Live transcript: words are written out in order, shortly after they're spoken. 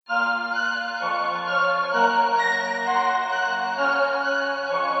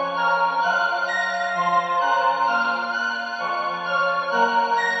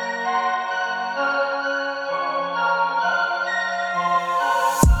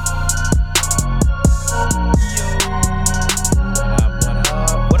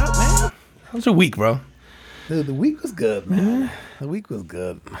was your week, bro? Dude, the week was good, man. The week was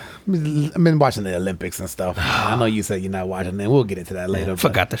good. I've been watching the Olympics and stuff. I know you said you're not watching it. We'll get into that later.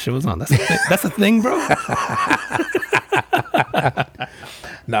 Forgot that shit was on. That's a thing, bro.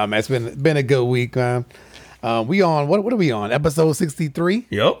 Nah, man, it's been a good week, man. We on what are we on? Episode 63.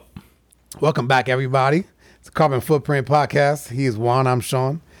 Yep. Welcome back, everybody. It's a Carbon Footprint Podcast. He is Juan. I'm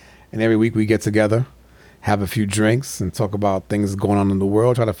Sean, and every week we get together, have a few drinks, and talk about things going on in the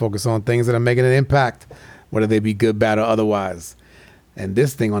world. Try to focus on things that are making an impact, whether they be good, bad, or otherwise. And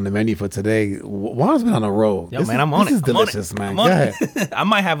this thing on the menu for today, Juan's been on a roll. Yo, man, I'm on it. This is delicious, man. Go ahead. I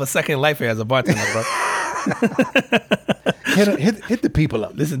might have a second life here as a bartender, bro. hit the people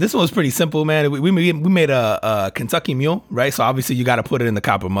up. Listen, this one was pretty simple, man. We made a Kentucky Mule, right? So obviously you got to put it in the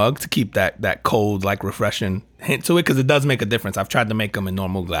copper mug to keep that cold, like refreshing hint to it, because it does make a difference. I've tried to make them in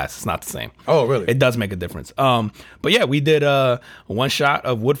normal glass. It's not the same. Oh, really? It does make a difference. But yeah, we did one shot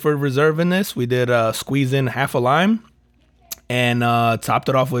of Woodford Reserve in this. We did squeeze in half a lime and topped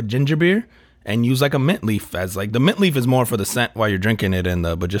it off with ginger beer. And use like a mint leaf as like the mint leaf is more for the scent while you're drinking it,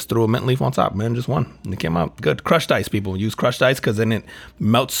 but just throw a mint leaf on top, man. Just one, and it came out good. Crushed ice, people use crushed ice because then it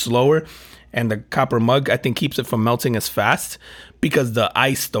melts slower, and the copper mug I think keeps it from melting as fast because the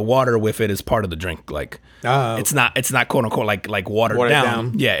ice, the water with it is part of the drink. Like it's not quote unquote like watered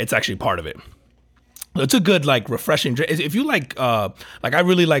down. Yeah, it's actually part of it. It's a good like refreshing drink. If you like I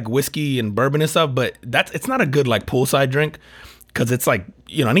really like whiskey and bourbon and stuff, but it's not a good like poolside drink. Because it's like,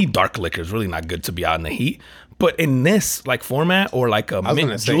 I need dark liquor. It's really not good to be out in the heat. But in this like format or like a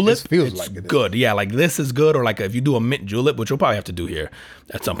mint julep, feels it's like it good. Yeah, like this is good. Or like if you do a mint julep, which we'll probably have to do here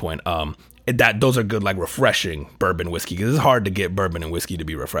at some point, those are good like refreshing bourbon whiskey. Because it's hard to get bourbon and whiskey to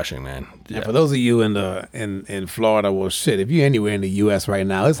be refreshing, man. Yeah. And for those of you in Florida, well, shit, if you're anywhere in the U.S. right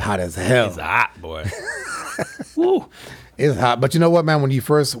now, it's hot as hell. It's hot, boy. Woo. It's hot. But you know what, man? When I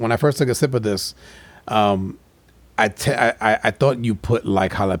first took a sip of this, I thought you put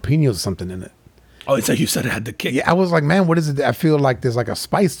like jalapenos or something in it. Oh, so you said it had the kick. Yeah, I was like, man, what is it? I feel like there's like a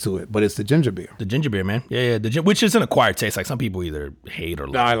spice to it, but it's the ginger beer. The ginger beer, man. Yeah. Which is an acquired taste. Like some people either hate or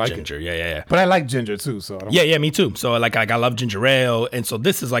like ginger. It. Yeah. But I like ginger too. So yeah, me too. So like I love ginger ale, and so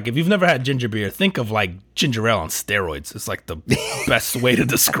this is like if you've never had ginger beer, think of like ginger ale on steroids. It's like the best way to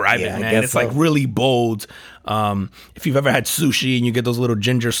describe it, man. It's like really bold. If you've ever had sushi and you get those little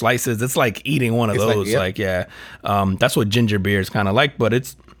ginger slices, it's like eating one of those. That's what ginger beer is kind of like, but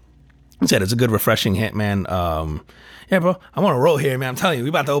it's a good refreshing hit, man. Yeah, bro, I'm on a roll here, man. I'm telling you, we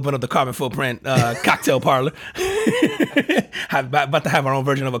about to open up the Carbon Footprint cocktail parlor. About to have our own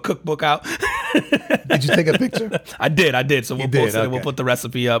version of a cookbook out. Did you take a picture? I did. So we'll post it. Okay. We'll put the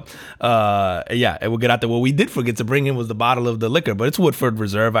recipe up. And we'll get out there. What we did forget to bring in was the bottle of the liquor, but it's Woodford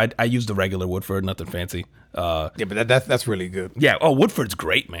Reserve. I used the regular Woodford, nothing fancy. But that's really good. Yeah. Oh, Woodford's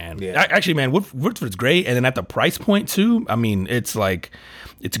great, man. Yeah. Actually, man, Woodford's great, and then at the price point too. I mean, it's like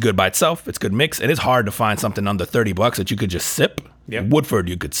it's good by itself. It's good mix, and it's hard to find something under $30 that you could just sip. Yep. Woodford,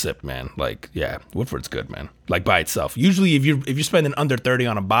 you could sip, man. Like, yeah, Woodford's good, man. Like by itself. Usually, if you're spending under 30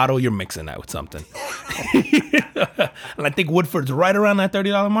 on a bottle, you're mixing that with something. And I think Woodford's right around that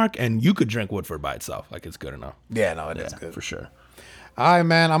 $30 mark, and you could drink Woodford by itself. Like, it's good enough. Yeah, no, it is good for sure. All right,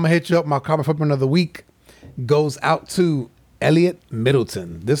 man. I'm gonna hit you up. My Carbon Footprint of the week goes out to Elliot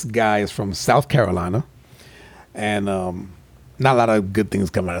Middleton. This guy is from South Carolina, and not a lot of good things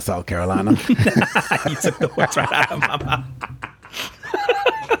come out of South Carolina. You took the words right out of my mouth.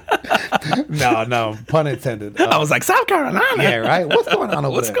 No, pun intended. I was like, South Carolina. Yeah, right. What's going on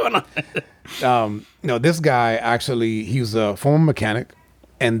over What's there? Going on? This guy actually, he's a former mechanic,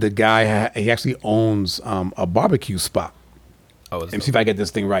 and the guy he actually owns a barbecue spot. Let me see if I get this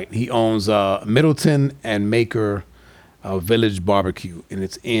thing right. He owns Middleton and Maker Village Barbecue, and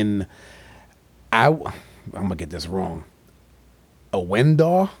it's in I'm gonna get this wrong.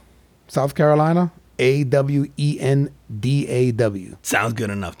 Awendaw, South Carolina. Awendaw. Sounds good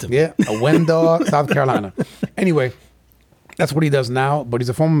enough to me. Yeah, Awendaw, South Carolina. Anyway, that's what he does now, but he's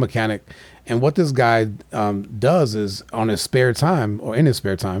a former mechanic. And what this guy does is in his spare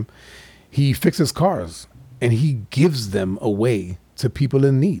time, he fixes cars and he gives them away to people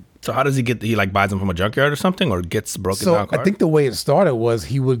in need. So how does he he like buys them from a junkyard or something, or gets broken down cars? I think the way it started was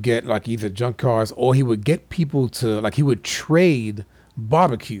he would get like either junk cars, or he would get people to he would trade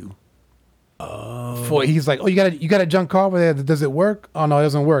barbecue. He's like, oh, you got a junk car over there. Does it work? Oh no, it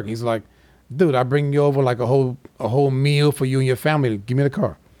doesn't work. He's like, dude, I bring you over like a whole meal for you and your family. Give me the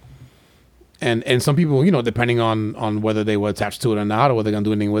car. And some people, depending on whether they were attached to it or not, or whether they're gonna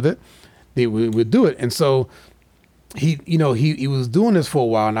do anything with it, they would do it. And so he was doing this for a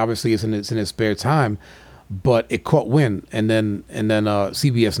while, and obviously it's in his spare time. but it caught wind, and then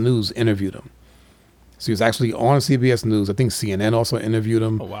CBS News interviewed him. So he was actually on CBS News. I think CNN also interviewed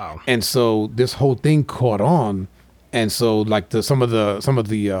him. Oh wow! And so this whole thing caught on, and so like some of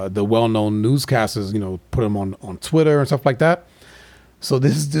the well-known newscasters, put him on Twitter and stuff like that. So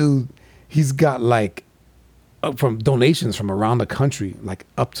this dude, he's got like from donations from around the country, like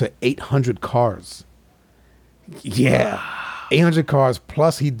up to 800 cars. Yeah, 800 cars.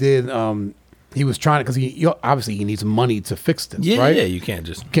 Plus he did. He was trying to, because obviously he needs money to fix this. Yeah, right? Yeah. You can't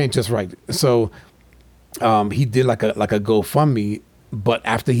just right. So. He did like a GoFundMe, but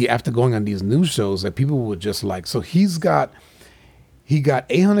after going on these news shows, that people were just like, so he got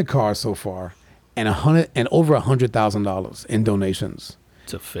 800 cars so far, and over $100,000 in donations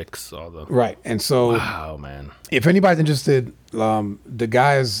to fix all the right. And so, wow, man, if anybody's interested, the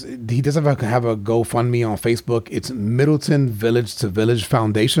guys, he doesn't have a GoFundMe on Facebook. It's Middleton Village to Village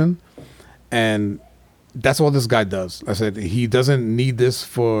Foundation, and that's all this guy does. I said he doesn't need this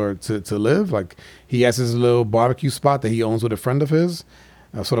to live. Like, he has his little barbecue spot that he owns with a friend of his,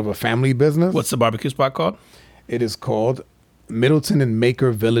 sort of a family business. What's the barbecue spot called? It is called Middleton and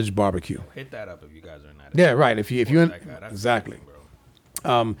Maker Village Barbecue. Hit that up if you guys are in that. Yeah, right. If you're in, exactly.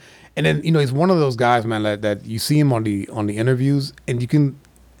 And then he's one of those guys, man, that you see him on the interviews, and you can,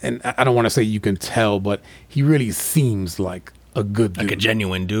 and I don't want to say you can tell, but he really seems like a good dude. Like a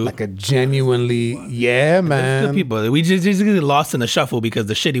genuine dude. Like a genuinely, yeah, man. Good people. We just get lost in the shuffle because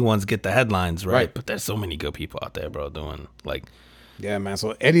the shitty ones get the headlines, right? Right. But there's so many good people out there, bro, doing like. Yeah, man.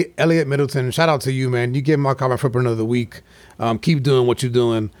 So Elliot Middleton, shout out to you, man. You give my carbon footprint of the week. Keep doing what you're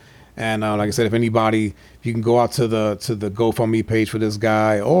doing. And like I said, if anybody, you can go out to the GoFundMe page for this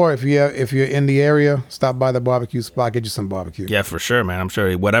guy, or if you're in the area, stop by the barbecue spot, get you some barbecue. Yeah, for sure, man. I'm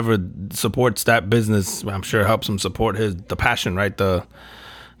sure whatever supports that business, I'm sure helps him support the passion, right? The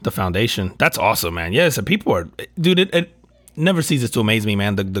foundation. That's awesome, man. Yeah, so people are, dude. It never ceases to amaze me,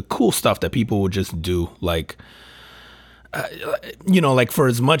 man. The cool stuff that people will just do, like. Like for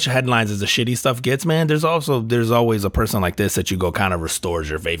as much headlines as the shitty stuff gets, man, there's always a person like this that you go kind of restores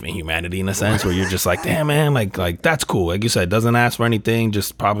your faith in humanity in a sense where you're just like, damn, man, like that's cool. Like you said, doesn't ask for anything,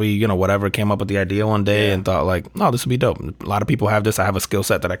 just probably, whatever, came up with the idea one day and thought like, no, this would be dope. A lot of people have this. I have a skill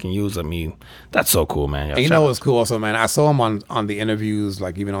set that I can use. I mean, that's so cool, man. And you know what's cool also, man? I saw him on the interviews,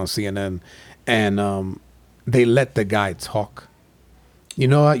 like even on CNN, and they let the guy talk. You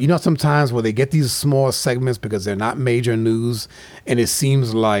know, sometimes where they get these small segments because they're not major news, and it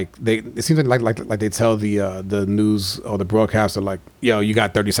seems like they tell the news or the broadcaster like, yo, you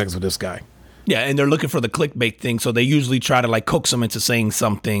got 30 seconds with this guy. Yeah, and they're looking for the clickbait thing, so they usually try to like coax them into saying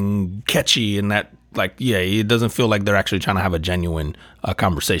something catchy, and that like, yeah, it doesn't feel like they're actually trying to have a genuine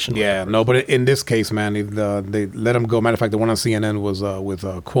conversation. Yeah, no, but in this case, man, they let him go. Matter of fact, the one on CNN was with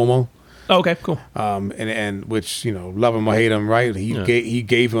Cuomo. Oh, okay, cool. And which, love him or hate him, right? He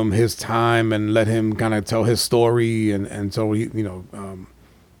gave him his time and let him kind of tell his story, and so he,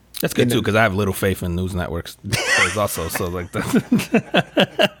 that's good too, because I have little faith in news networks also. So like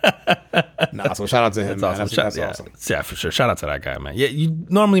that. Nah, so shout out to him. That's man. awesome. That's awesome. Yeah, for sure. Shout out to that guy, man. Yeah, you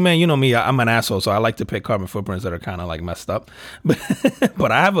normally, man, you know me, I'm an asshole, so I like to pick carbon footprints that are kind of like messed up.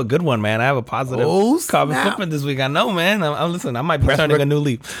 But I have a good one, man. I have a positive carbon footprint this week. I know, man. I'm listening. I might be turning a new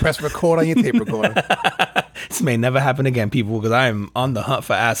leaf. Press record on your tape recorder. This may never happen again, people, because I am on the hunt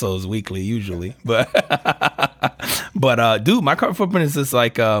for assholes weekly, usually. But dude, my carbon footprint is just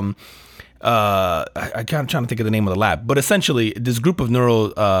like I'm trying to think of the name of the lab, but essentially this group of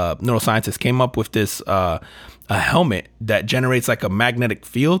neuroscientists came up with this a helmet that generates like a magnetic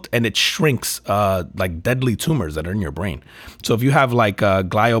field, and it shrinks like deadly tumors that are in your brain. So if you have like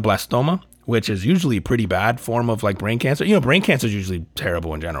glioblastoma, which is usually a pretty bad form of like brain cancer. Brain cancer is usually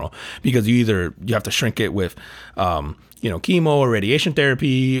terrible in general because you have to shrink it with chemo or radiation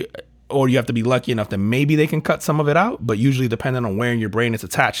therapy, or you have to be lucky enough that maybe they can cut some of it out, but usually depending on where in your brain it's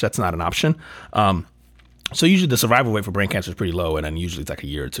attached, that's not an option. So usually the survival rate for brain cancer is pretty low, and then usually it's like a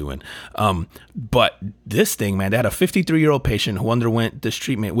year or two in. But this thing, man, they had a 53-year-old patient who underwent this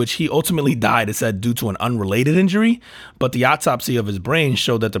treatment, which he ultimately died, it said, due to an unrelated injury. But the autopsy of his brain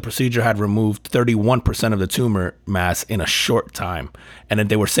showed that the procedure had removed 31% of the tumor mass in a short time. And then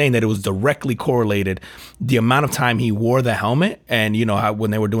they were saying that it was directly correlated, the amount of time he wore the helmet, and how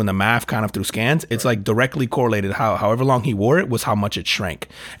when they were doing the math kind of through scans, it's like directly correlated however long he wore it was how much it shrank.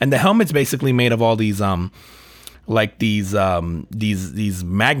 And the helmet's basically made of all these these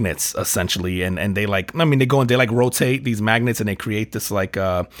magnets essentially, and they they go and they like rotate these magnets, and they create this like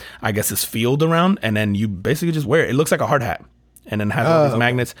I guess this field around, and then you basically just wear it. It looks like a hard hat, and then has all these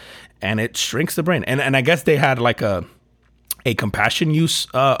magnets, and it shrinks the brain. And I guess they had like a compassion use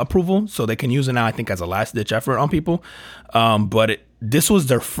approval, so they can use it now, I think, as a last ditch effort on people. But this was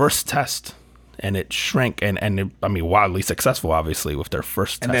their first test, and it shrank, and wildly successful, obviously, with their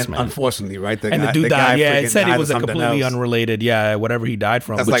first test. And then, unfortunately, right, the dude died. Yeah, it said it was a completely unrelated. Yeah, whatever he died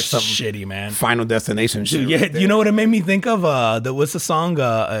from. That's which like some shitty, man. Final Destination shit. Dude, yeah, you know what it made me think of? What's the song?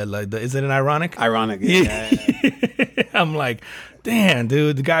 Is it an ironic? Ironic. Yeah. I'm like, damn,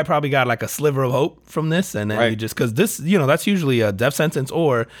 dude, the guy probably got like a sliver of hope from this, and then you just, because this, that's usually a death sentence,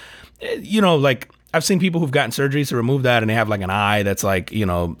 or like, I've seen people who've gotten surgeries to remove that, and they have like an eye that's like,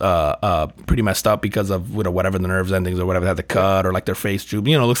 pretty messed up because of whatever the nerves endings or whatever, they had to cut, or like their face droop,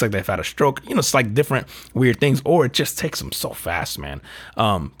 looks like they've had a stroke, it's like different weird things, or it just takes them so fast, man.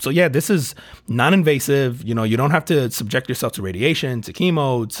 So yeah, this is non-invasive, you don't have to subject yourself to radiation, to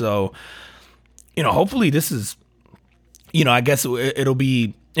chemo. So, hopefully this is, I guess it'll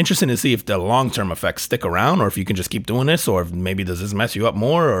be interesting to see if the long-term effects stick around, or if you can just keep doing this, or if maybe does this mess you up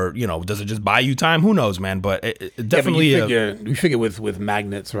more, or does it just buy you time? Who knows, man? But it definitely. You figure with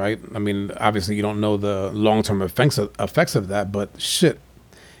magnets, right? I mean, obviously you don't know the long-term effects of that, but shit,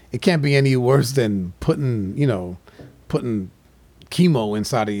 it can't be any worse than putting chemo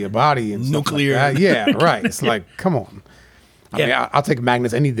inside of your body and nuclear. Stuff like that. Yeah, right. It's like, come on. I mean, I'll take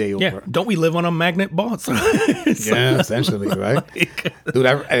magnets any day over. Yeah, don't we live on a magnet ball? Yeah, essentially, right? Dude,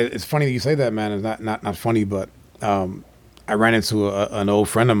 it's funny that you say that, man. It's not funny, but I ran into an old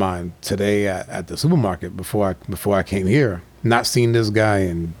friend of mine today at the supermarket before I came here. Not seen this guy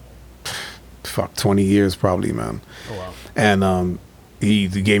in 20 years probably, man. Oh wow! And he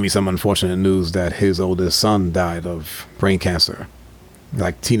gave me some unfortunate news that his oldest son died of brain cancer,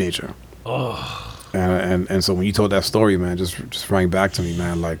 like teenager. Oh. And so when you told that story, man, just rang back to me,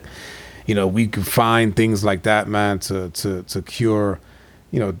 man. Like, we could find things like that, man, to cure,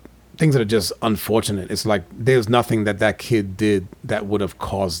 things that are just unfortunate. It's like there's nothing that kid did that would have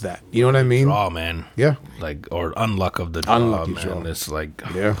caused that. You know what I mean? Draw, man. Yeah. Like, or unluck of the draw, Unlucky man. draw. It's like,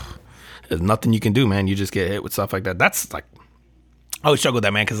 yeah, there's nothing you can do, man. You just get hit with stuff like that. That's like, I always struggle with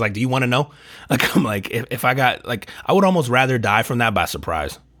that, man, because like, do you want to know? Like, I'm like, if I got, like, I would almost rather die from that by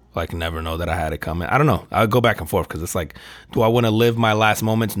surprise. Like, never know that I had it coming. I don't know. I go back and forth, because it's like, do I want to live my last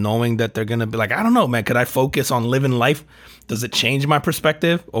moments knowing that they're going to be like, I don't know, man. Could I focus on living life? Does it change my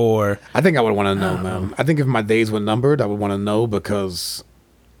perspective? Or I think I would want to know, man. I think if my days were numbered, I would want to know, because,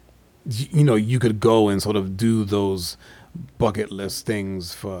 you could go and sort of do those bucket list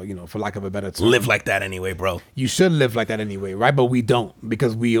things for lack of a better term. Live like that anyway, bro. You should live like that anyway, right? But we don't,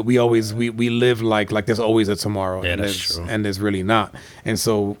 because we always live like there's always a tomorrow. Yeah, and that's true. And there's really not. And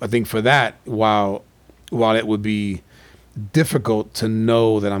so I think for that, while it would be difficult to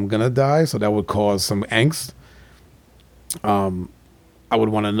know that I'm gonna die, so that would cause some angst. I would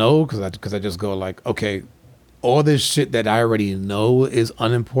want to know, because I just go like, okay, all this shit that I already know is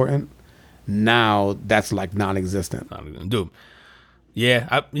unimportant, now that's like non-existent. Dude,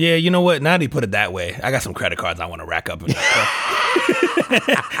 yeah, you know what? Now that you put it that way, I got some credit cards I want to rack up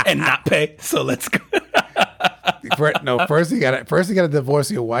and not pay. So let's go. First you gotta divorce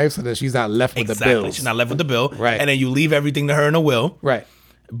your wife so that she's not left with the bills. She's not left with the bill, right? And then you leave everything to her in a will, right?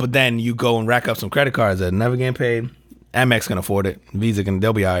 But then you go and rack up some credit cards that never getting paid. Amex can afford it. Visa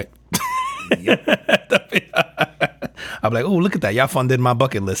they'll be all right. I'm like, oh, look at that! Y'all funded my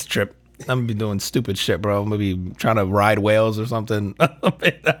bucket list trip. I'm gonna be doing stupid shit, bro. I'm gonna be trying to ride whales or something. I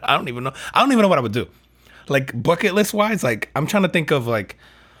don't even know what I would do. Like, bucket list wise, like, I'm trying to think of, like,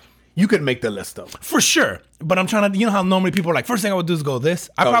 you could make the list though, for sure. But I'm trying to, how normally people are like, first thing I would do is go this.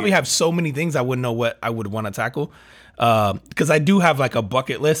 I probably have so many things I wouldn't know what I would want to tackle, because I do have like a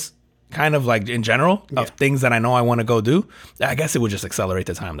bucket list, kind of like in general, of things that I know I want to go do. I guess it would just accelerate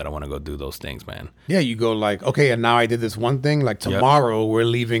the time that I want to go do those things, man. Yeah, you go like, okay, and now I did this one thing. Like tomorrow, we're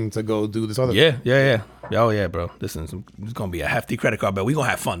leaving to go do this other thing. Yeah. Oh yeah, bro. Listen, it's gonna be a hefty credit card bill. We gonna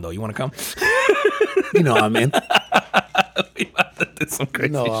have fun though. You want to come? You know what I mean? We about to do some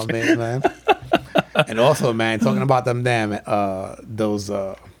crazy what I shit. mean, man. And also, man, talking about them damn those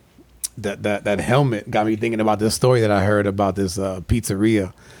that helmet got me thinking about this story that I heard about this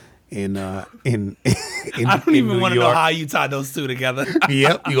pizzeria in I don't even want to know how you tie those two together.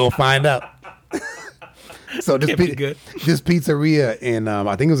 Yep, you gonna find out. So this pizzeria in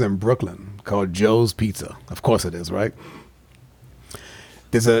I think it was in Brooklyn, called Joe's Pizza. Of course it is, right?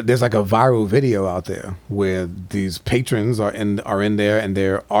 There's like a viral video out there where these patrons are in there and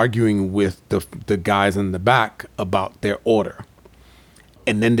they're arguing with the guys in the back about their order,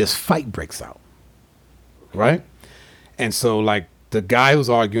 and then this fight breaks out, right? And so like, the guy who's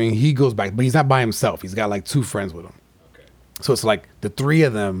arguing, he goes back, but he's not by himself. He's got like two friends with him. Okay. So it's like the three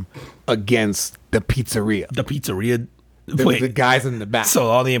of them against the pizzeria. The pizzeria? The guys in the back. So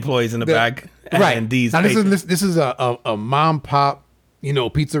all the employees in the back, right? And these. Now this is a mom pop,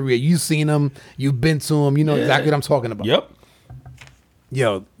 pizzeria. You've seen them. You've been to them. You know exactly what I'm talking about. Yep.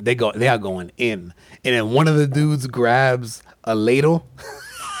 Yo, they are going in, and then one of the dudes grabs a ladle.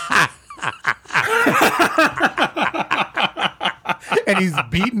 And he's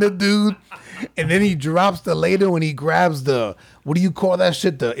beating the dude, and then he drops the ladle and he grabs the, what do you call that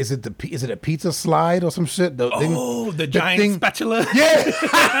shit? Is it a pizza slide or some shit? The giant spatula. Yeah.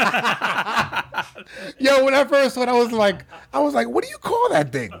 Yo, when I first saw it, I was like, what do you call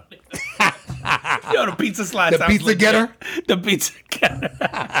that thing? Yo, the pizza slide. The pizza getter. The pizza getter.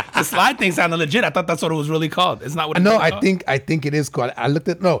 The slide thing sounded legit. I thought that's what it was really called. It's not what. I think it is called. I looked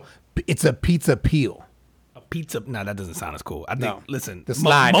at it's a pizza peel. Pizza. No, that doesn't sound as cool. I think. No, listen, the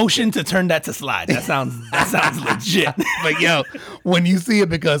slide motion to turn that to slide. That sounds legit. But yo, when you see it,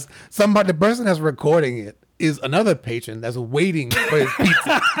 because the person that's recording it is another patron that's waiting for his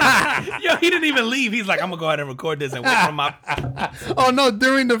pizza. Yo, he didn't even leave. He's like, I'm gonna go ahead and record this and wait for my. Oh no!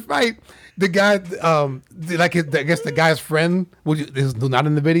 During the fight, the guy, I guess the guy's friend, this is not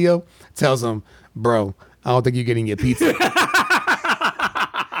in the video, tells him, "Bro, I don't think you're getting your pizza."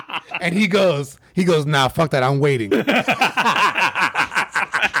 And he goes, nah, fuck that, I'm waiting. Yeah,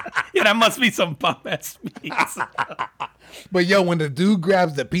 that must be some bum ass pizza. But yo, when the dude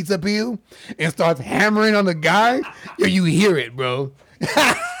grabs the pizza peel and starts hammering on the guy, yo, you hear it, bro. He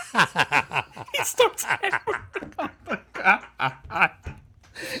starts hammering on the guy.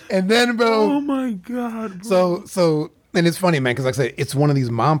 And then, bro. Oh my God, bro. So, and it's funny, man, because like I said, it's one of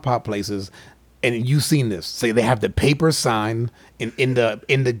these mom pop places. And you've seen this. Say they have the paper sign in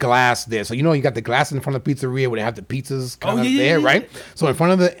the glass there. So you got the glass in front of the pizzeria where they have the pizzas kind of there, right? So in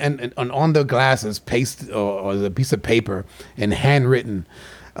front of and on the glass is paste or the piece of paper and handwritten,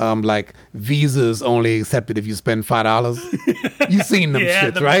 like visas only accepted if you spend $5. You've seen them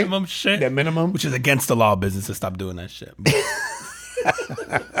shits, the right? Minimum shit. The minimum, which is against the law of business to stop doing that shit.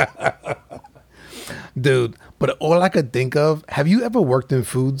 Dude, but all I could think of. Have you ever worked in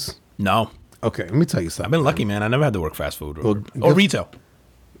foods? No. Okay, let me tell you something. I've been lucky, man. I never had to work fast food or retail.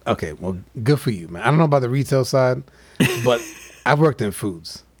 Okay, well, good for you, man. I don't know about the retail side, but I've worked in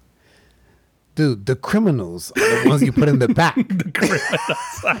foods. Dude, the criminals are the ones you put in the back. The criminals.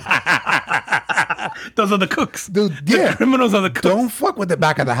 Those are the cooks. Dude, the criminals are the cooks. Don't fuck with the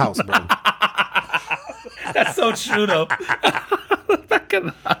back of the house, bro. That's so true, though. Back of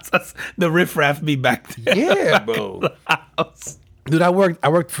the house. The riffraff be back there. Yeah, bro. The house. Dude, I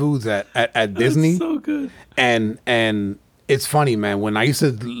worked foods at Disney. That's so good. And it's funny, man. When I used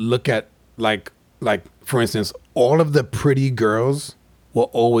to look at like for instance, all of the pretty girls were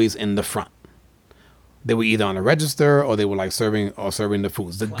always in the front. They were either on the register or they were like serving the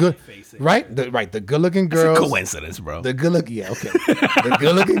foods. The good, right? The good looking girls. It's a coincidence, bro. The good looking, yeah, okay. The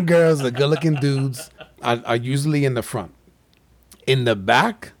good looking girls, the good looking dudes are usually in the front. In the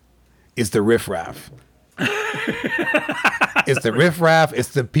back is the riffraff. It's the riffraff. It's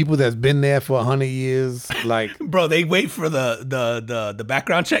the people that's been there for 100 years. Like, bro, they wait for the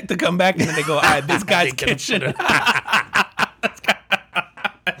background check to come back, and then they go, "All right, this guy's kitchen."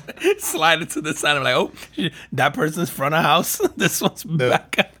 Slide it to the side. I'm like, oh, that person's front of house. This one's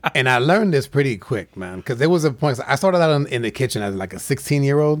back. And I learned this pretty quick, man, because there was a point. I started out in the kitchen as like a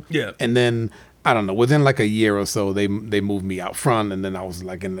 16-year-old. Yeah, and then I don't know, within like a year or so, they moved me out front, and then I was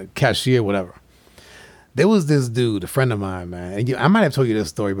like in the cashier, whatever. There was this dude, a friend of mine, man. And I might have told you this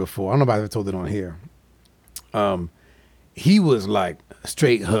story before. I don't know if I ever told it on here. He was like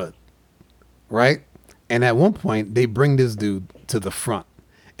straight hood, right? And at one point, they bring this dude to the front.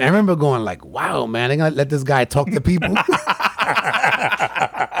 And I remember going like, wow, man, they're going to let this guy talk to people?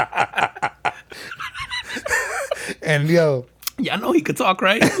 And yo. Yeah, I know he could talk,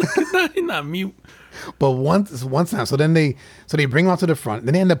 right? He's not mute. But one time, so they bring him out to the front.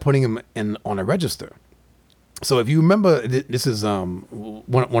 Then they end up putting him on a register. So if you remember, this is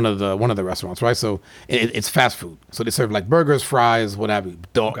one of the restaurants, right? So it's fast food. So they serve like burgers, fries, whatever,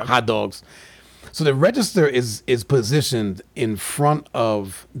 hot dogs. So the register is positioned in front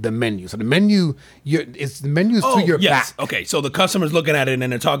of the menu. So the menu, the menu's to your back. Okay, so the customer's looking at it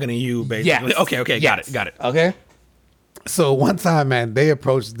and they're talking to you, basically. Yes. Okay, yes. Got it. Okay. So one time, man, they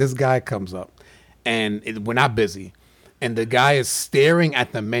approach. This guy comes up, and we're not busy. And the guy is staring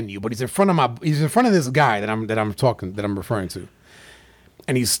at the menu, but he's in front of this guy that I'm referring to.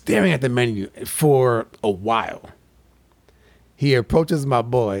 And he's staring at the menu for a while. He approaches my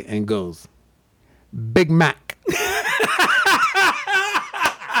boy and goes, "Big Mac."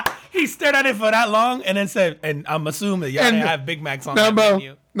 He stared at it for that long and then said, and I'm assuming y'all didn't have Big Macs on that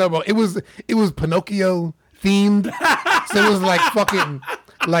menu. No, bro. It was Pinocchio themed. So it was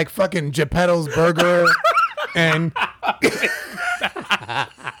like fucking Geppetto's burger, and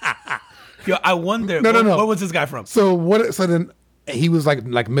Yo, I wonder. No. Where was this guy from? so what? So then he was like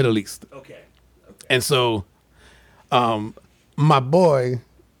Middle East, Okay. and so, my boy,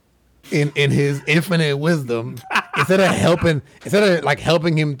 in his infinite wisdom, instead of helping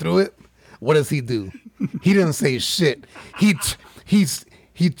him through it, what does he do? He didn't say shit.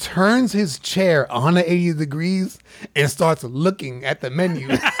 He turns his chair 180 degrees and starts looking at the menu.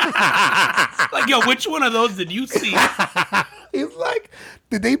 Like, yo, which one of those did you see? He's like,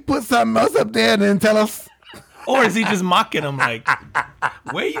 did they put something else up there and then tell us? Or is he just mocking him? Like,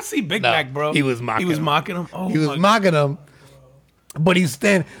 where you see Big Mac, bro? he was mocking He was him. mocking him. Oh, He was mocking him, but he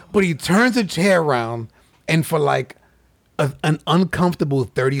turns the chair around and for like an uncomfortable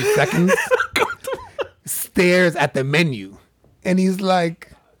 30 seconds stares at the menu, and he's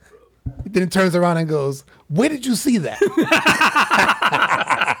like, then he turns around and goes, "Where did you see that?"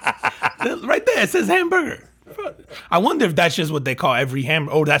 Right there, it says hamburger. I wonder if that's just what they call every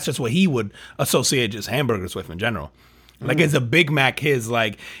hamburger, or that's just what he would associate just hamburgers with in general. Like, it's a Big Mac, his,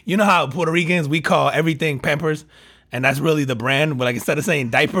 like, you know how Puerto Ricans, we call everything Pampers, and that's really the brand, but like, instead of saying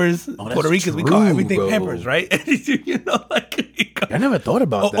diapers, Puerto Ricans, we call true, everything bro. Pampers, right? You know, like, I never thought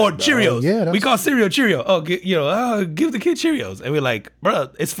about that. or though. Cheerios. Yeah, We call cereal Cheerio. Oh, give the kid Cheerios. And we're like, bro,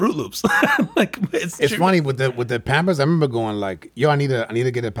 it's Fruit Loops. Like, It's Cheerios. funny with the Pampers. I remember going like, "Yo, I need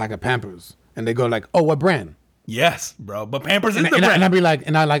to get a pack of Pampers," and they go like, "Oh, what brand?" Yes, bro. But Pampers is the And brand. I'd be like,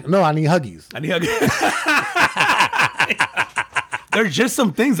 "No, I need Huggies." I need There's just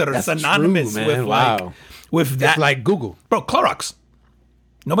some things that are That's synonymous true, with man. like Wow. with that. It's like Google. Bro, Clorox.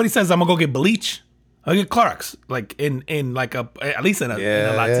 Nobody says I'm gonna go get bleach. I'll get Clorox. Like in like at least in a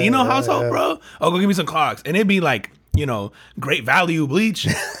Latino household, bro. Oh, go give me some Clorox. And it'd be like, great value bleach.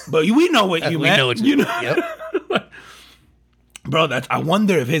 But we know what you meant. know what you know. Yep. Bro, I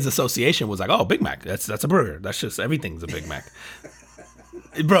wonder if his association was like, oh, Big Mac. That's a burger. That's just everything's a Big Mac.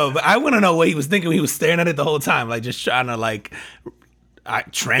 Bro, but I want to know what he was thinking when he was staring at it the whole time, like just trying to like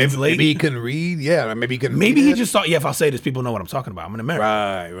translate. Maybe he can read. Yeah, maybe he can. Maybe read he it. just thought, if I say this, people know what I'm talking about. I'm in America.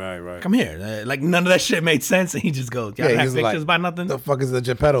 Right. Come here. Like, none of that shit made sense, and he just goes, y'all have he's pictures like, by nothing? The fuck is a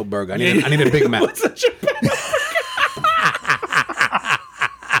Geppetto burger? I need a Big Mac. What's a Geppetto?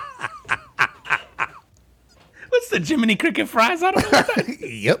 What's the Jiminy Cricket fries? I don't know.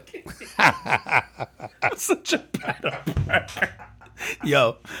 Yep. What's a Geppetto burger?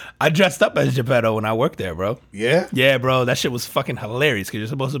 Yo, I dressed up as Geppetto when I worked there, bro. Yeah. Yeah, bro. That shit was fucking hilarious because you're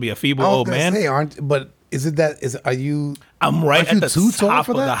supposed to be a feeble I was old gonna man. say, are you? I'm right Aren't at you the too tall top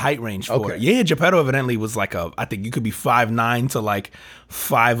for of that? the height range for Okay. it. Yeah, Geppetto evidently was like I think you could be 5'9" to like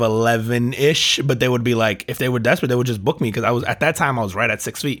 5'11"-ish, but they would be like, if they were desperate, they would just book me because at that time I was right at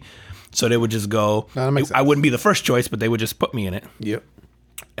 6 feet. So they would just go, No, that makes sense. I wouldn't be the first choice, but they would just put me in it. Yep.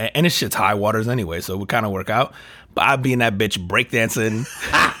 And it's shit's high waters anyway, so it would kind of work out. But I'd be in that bitch breakdancing.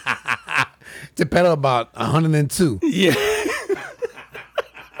 Geppetto about 102. Yeah.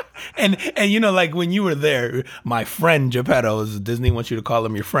 And like when you were there, my friend Geppetto, as Disney wants you to call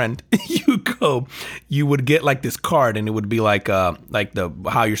him your friend, you would get like this card, and it would be like the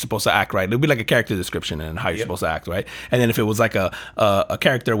how you're supposed to act, right? It would be like a character description and how you're supposed to act, right? And then if it was like a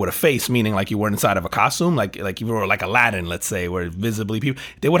character with a face, meaning like you weren't inside of a costume, like you were like Aladdin, let's say, where visibly people,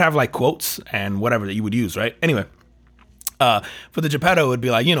 they would have like quotes and whatever that you would use, right? Anyway, for the Geppetto, it would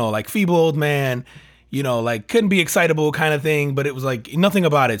be like, like feeble old man, like couldn't be excitable kind of thing, but it was like nothing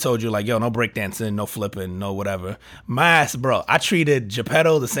about it told you like, yo, no breakdancing, no flipping, no whatever. My ass, bro, I treated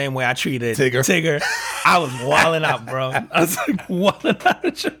Geppetto the same way I treated Tigger. I was wilding out, bro. I was like wilding out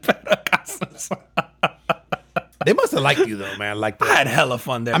of Geppetto costumes. They must have liked you though, man. Like I had hella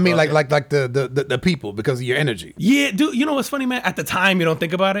fun there. I mean, bro. like the people because of your energy. Yeah, dude, you know what's funny, man? At the time, you don't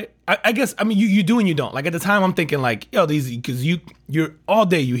think about it. I guess, I mean, you do and you don't. Like, at the time, I'm thinking, like, yo, these, because you're all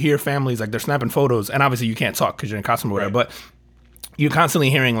day, you hear families, like, they're snapping photos, and obviously you can't talk because you're in costume or whatever, but you're constantly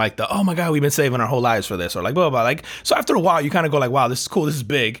hearing, like, oh my God, we've been saving our whole lives for this, or like, blah, blah, blah. Like, so after a while, you kind of go, like, wow, this is cool, this is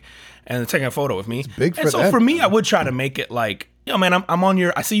big, and they're taking a photo with me. It's big for and so them. for me, I would try to make it, like, yo, man, I'm on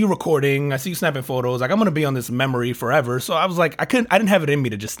I see you recording, I see you snapping photos, like, I'm going to be on this memory forever. So I was like, I didn't have it in me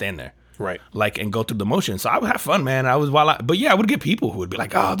to just stand there. Right. Like, and go through the motion. So I would have fun, man. But yeah, I would get people who would be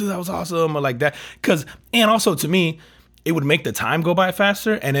like, oh, dude, that was awesome, or like that. And also to me, it would make the time go by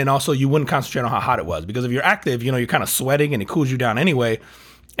faster. And then also you wouldn't concentrate on how hot it was. Because if you're active, you're kind of sweating and it cools you down anyway.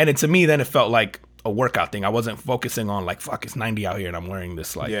 And to me, then it felt like a workout thing. I wasn't focusing on like, fuck, it's 90 out here and I'm wearing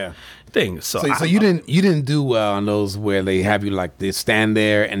this like thing. So you didn't do well on those where they have you like they stand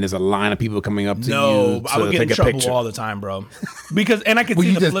there and there's a line of people coming up to you. I would get in trouble picture. all the time, bro. Because I could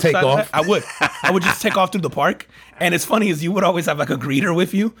see the flip side of that. I would just take off through the park. And it's funny is you would always have like a greeter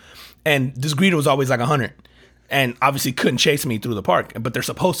with you, and this greeter was always like 100. And obviously couldn't chase me through the park, but they're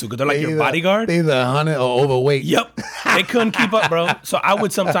supposed to because they're like your bodyguard. They're either 100 or overweight. Yep. They couldn't keep up, bro. So I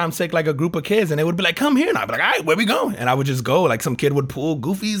would sometimes take like a group of kids and they would be like, come here. And I'd be like, all right, where we going? And I would just go. Like some kid would pull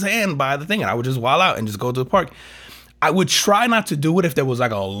Goofy's hand by the thing and I would just wild out and just go to the park. I would try not to do it if there was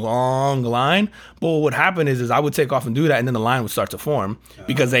like a long line. But what would happen is I would take off and do that and then the line would start to form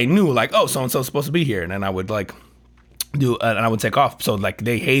because they knew like, oh, so-and-so's supposed to be here. And then I would like... and I would take off. So like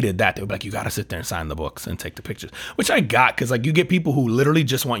they hated that. They would be like, you got to sit there and sign the books and take the pictures, which I got because like you get people who literally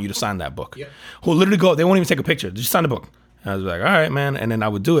just want you to sign that book, who literally go, they won't even take a picture, just sign the book. And I was like, all right, man. And then I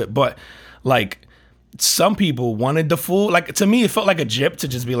would do it. But like some people wanted the full, like to me, it felt like a gyp to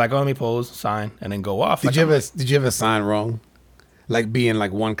just be like, oh, let me pose, sign, and then go off. Did you ever sign wrong? Like being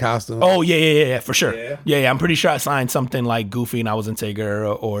like one costume? Oh, yeah, for sure. Yeah. I'm pretty sure I signed something like Goofy and I was in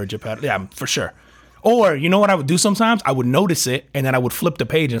Tigger or Geppetto. Yeah, for sure. Or, you know what I would do sometimes? I would notice it, and then I would flip the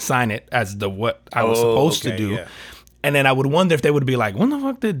page and sign it as what I was supposed to do. Yeah. And then I would wonder if they would be like, when the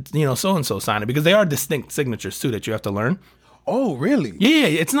fuck did, so-and-so sign it? Because they are distinct signatures, too, that you have to learn. Oh, really? Yeah,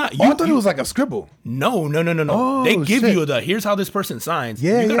 it's not... I thought it was like a scribble. No. Oh, they give you here's how this person signs.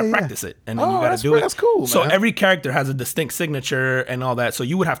 Yeah, you got to practice it, and then you got to do it. That's cool, man. So every character has a distinct signature and all that, so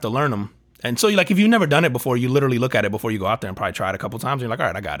you would have to learn them. And so, like, if you've never done it before, you literally look at it before you go out there and probably try it a couple times. And you're like, all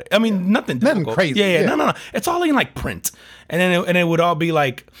right, I got it. I mean, nothing crazy. Yeah. No. It's all in, like, print. And then it would all be,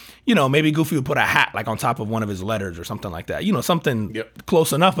 like, maybe Goofy would put a hat, like, on top of one of his letters or something like that. Something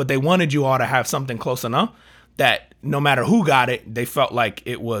close enough. But they wanted you all to have something close enough that no matter who got it, they felt like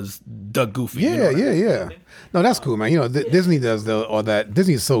it was the Goofy. Yeah. No, that's cool, man. Disney does, all that.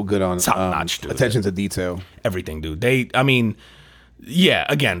 Disney's so good on top-notch, dude. Attention to detail. Everything, dude. Yeah,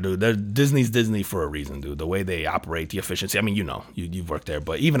 again, dude, Disney's Disney for a reason, dude. The way they operate, the efficiency. I mean, you've worked there,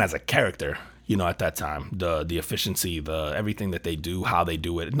 but even as a character, at that time, the efficiency, the everything that they do, how they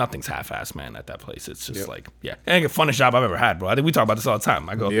do it, nothing's half-assed, man, at that place. It's just like, it ain't the funnest job I've ever had, bro. I think we talk about this all the time.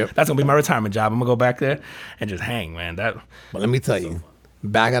 I go, that's going to be my retirement job. I'm going to go back there and just hang, man. But let me tell you,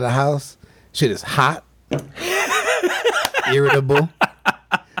 back at the house, shit is hot, irritable.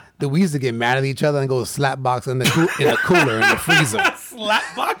 We used to get mad at each other and go slap box in a cooler in the freezer.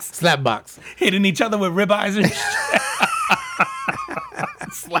 Slap box. Hitting each other with ribeyes and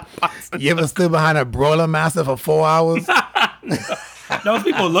slap box. You ever stood behind a broiler master for 4 hours? Those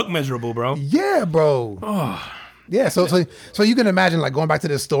people look miserable, bro. Yeah, bro. Oh. Yeah, so you can imagine, like, going back to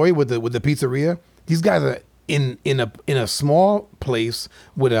this story with the pizzeria. These guys are in a small place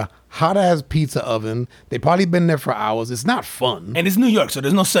with a hot ass pizza oven. They probably been there for hours. It's not fun. And it's New York, so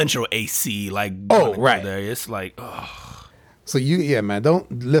there's no central AC. Like, right there. It's like, oh. So man,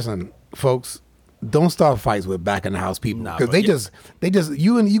 don't listen, folks. Don't start fights with back in the house people because they just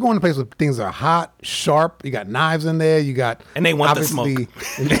you go in a place where things are hot, sharp. You got knives in there. And they want the smoke.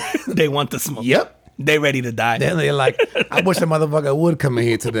 They want the smoke. Yep. They ready to die. Then they're like, I wish a motherfucker would come in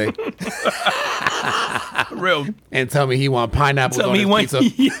here today. Real. And tell me he want pineapples on his pizza.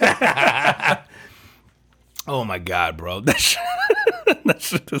 Yeah. Oh my God, bro. That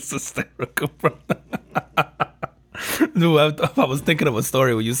shit is hysterical, bro. Dude, I was thinking of a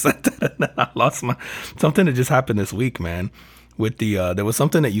story when you said that and I lost something that just happened this week, man. With there was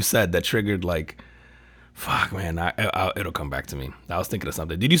something that you said that triggered like, fuck, man, it'll come back to me. I was thinking of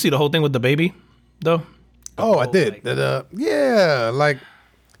something. Did you see the whole thing with the baby, though? I did. Like,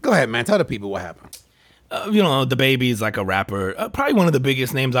 go ahead, man. Tell the people what happened. The baby is like a rapper, probably one of the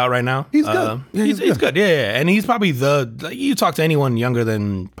biggest names out right now. He's good. He's good. Yeah. And he's probably you talk to anyone younger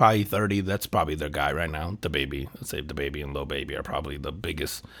than probably 30, that's probably their guy right now. The Baby. Let's say The Baby and Lil Baby are probably the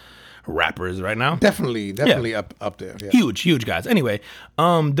biggest rappers right now. Definitely up there. Yeah. Huge guys. Anyway,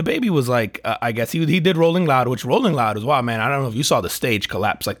 The Baby was like, I guess he did Rolling Loud, which Rolling Loud is wild, man. I don't know if you saw the stage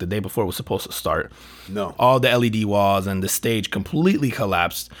collapse like the day before it was supposed to start. No. All the LED walls and the stage completely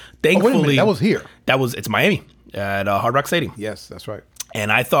collapsed. Thankfully, wait a minute, that was here. It's Miami at Hard Rock Stadium. Yes, that's right.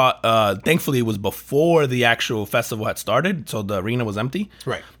 And I thought, thankfully, it was before the actual festival had started, so the arena was empty.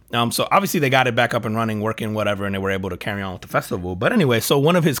 Right. So obviously they got it back up and running, working, whatever, and they were able to carry on with the festival. But anyway, so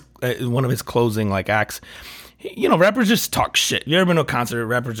one of his closing like acts, rappers just talk shit. You ever been to a concert?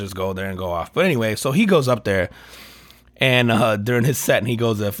 Rappers just go there and go off. But anyway, so he goes up there, and during his set, and he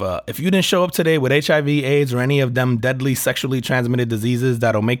goes, if you didn't show up today with HIV, AIDS, or any of them deadly sexually transmitted diseases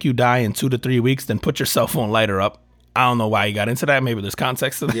that'll make you die in 2 to 3 weeks, then put your cell phone lighter up. I don't know why he got into that. Maybe there's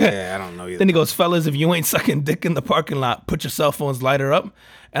context to that. Yeah, I don't know either. Then he goes, fellas, if you ain't sucking dick in the parking lot, put your cell phones lighter up.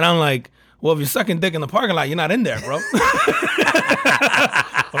 And I'm like, well, if you're sucking dick in the parking lot, you're not in there, bro.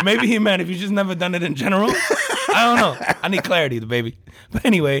 Or maybe he meant if you just never done it in general. I don't know. I need clarity, baby. But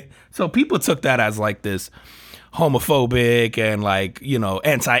anyway, so people took that as like this homophobic and like, you know,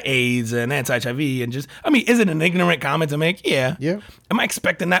 anti-AIDS and anti-HIV and just, I mean, is it an ignorant comment to make? Yeah. Yeah. Am I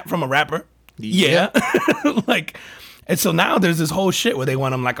expecting that from a rapper? Yeah. Like, and so now there's this whole shit where they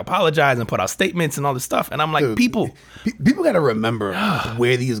want them like apologize and put out statements and all this stuff. And I'm like, Dude, people got to remember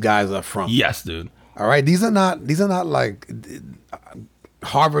where these guys are from. Yes, dude. All right. These are not like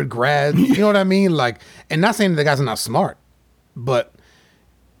Harvard grads. You know what I mean? Like, and not saying the guys are not smart, but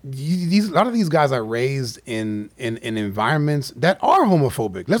a lot of these guys are raised in environments that are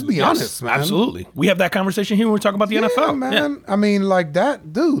homophobic. Let's be honest, man. Absolutely. We have that conversation here when we talk about the NFL. Man. Yeah. I mean, like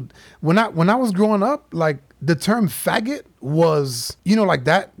that, dude. When I was growing up, like the term faggot was, you know, like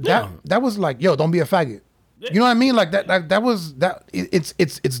that was like, yo, don't be a faggot. You know what I mean? Like that was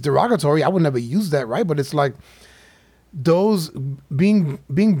it's derogatory. I would never use that, right? But it's like those being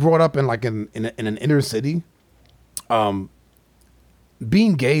brought up in like in an inner city,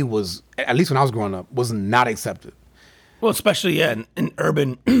 being gay was, at least when I was growing up, was not accepted. Well, especially in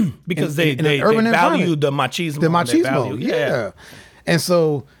urban, because they value the machismo. The machismo, yeah. And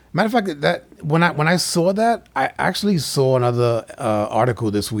so, matter of fact, that when I saw that, I actually saw another article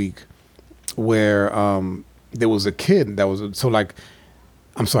this week where there was a kid that was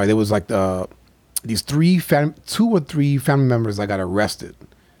there was like these two or three family members that got arrested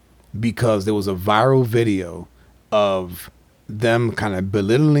because there was a viral video of them kind of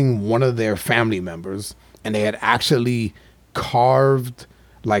belittling one of their family members, and they had actually carved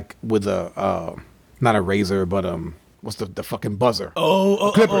like with a not a razor, but what's the fucking buzzer?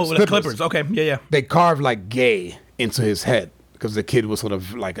 Clippers. Okay, yeah. They carved like gay into his head because the kid was sort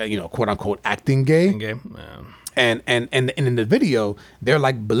of like quote unquote acting gay. Yeah. And in the video they're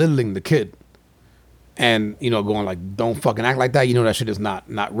like belittling the kid, and going like, don't fucking act like that. That shit is not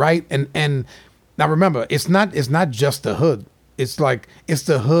right. And now remember, it's not just the hood. It's like, it's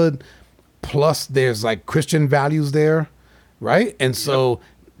the hood plus there's like Christian values there, right? And so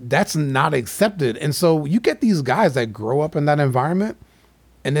that's not accepted. And so you get these guys that grow up in that environment,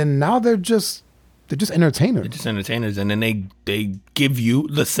 and then now they're just entertainers. They're just entertainers, and then they give you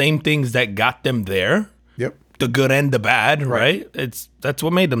the same things that got them there. Yep. The good and the bad, right? That's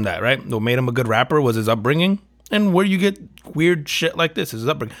what made them that, right? What made him a good rapper was his upbringing, and where you get weird shit like this is his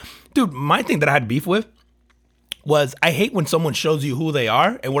upbringing. Dude, my thing that I had beef with was, I hate when someone shows you who they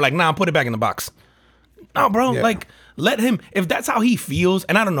are and we're like, nah, put it back in the box. No, bro, like, let him, if that's how he feels,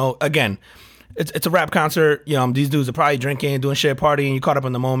 and I don't know, again, it's a rap concert, these dudes are probably drinking, doing shit, partying, you caught up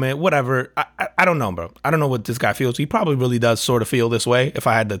in the moment, whatever. I don't know, bro. I don't know what this guy feels. He probably really does sort of feel this way, if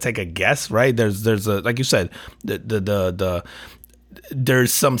I had to take a guess, right? There's a, like you said,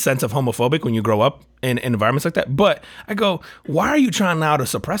 there's some sense of homophobic when you grow up in environments like that. But I go, why are you trying now to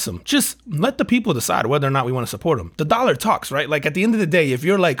suppress him? Just let the people decide whether or not we want to support him. The dollar talks, right? Like, at the end of the day, if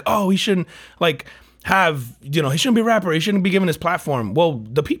you're like, oh, he shouldn't like have, he shouldn't be a rapper, he shouldn't be given his platform. Well,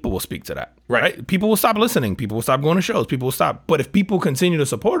 the people will speak to that, right? People will stop listening. People will stop going to shows. People will stop. But if people continue to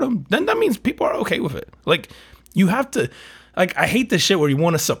support him, then that means people are okay with it. Like, you have to, like, I hate this shit where you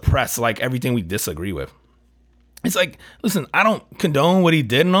want to suppress like everything we disagree with. It's like, listen, I don't condone what he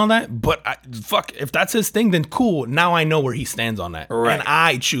did and all that, but fuck, if that's his thing, then cool. Now I know where he stands on that. Right. And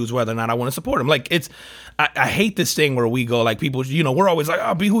I choose whether or not I want to support him. Like, I hate this thing where we go, like, people, we're always like,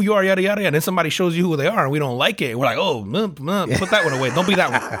 oh, be who you are, yada, yada. And then somebody shows you who they are and we don't like it. And we're like, oh, put that one away. Don't be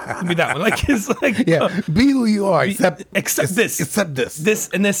that one. Don't be that one. Like, it's like, be who you are. Accept this. Accept this. This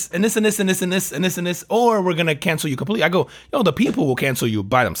and this and this and this and this and this and this and this. Or we're going to cancel you completely. I go, the people will cancel you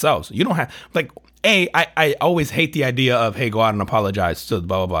by themselves. You don't have, like, I always hate the idea of, hey, go out and apologize to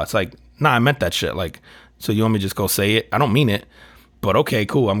blah, blah, blah. It's like, nah, I meant that shit. Like, so you want me to just go say it? I don't mean it. But okay,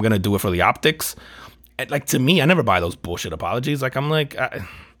 cool. I'm going to do it for the optics. And, like, to me, I never buy those bullshit apologies. Like, I'm like,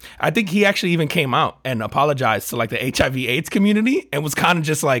 I think he actually even came out and apologized to, like, the HIV/AIDS community and was kind of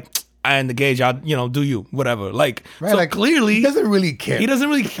just like, I end the gauge, I'll, do you, whatever. Like, right, so like, clearly he doesn't really care. He doesn't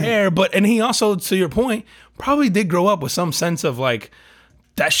really care. But, and he also, to your point, probably did grow up with some sense of, like,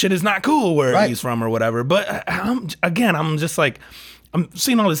 that shit is not cool where he's from or whatever. But I'm just like, I'm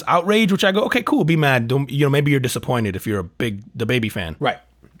seeing all this outrage, which I go, okay, cool, be mad. Don't, maybe you're disappointed if you're the baby fan. Right.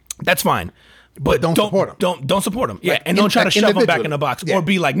 That's fine. But don't support him. Don't support him. Yeah, Like, and don't try to shove him back in the box Yeah. or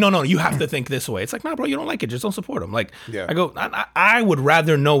be like, no, you have to think this way. It's like, nah, bro, you don't like it. Just don't support him. Like, Yeah. I would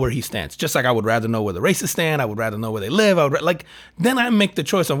rather know where he stands. Just like I would rather know where the racists stand. I would rather know where they live. Then I make the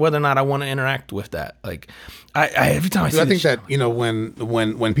choice of whether or not I want to interact with that. Like, I every time I see I think that, you know,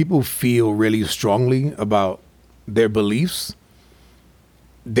 when people feel really strongly about their beliefs,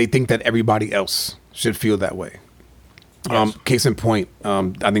 they think that everybody else should feel that way. Yes. Case in point,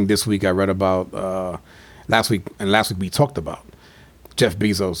 I think this week I read about last week we talked about Jeff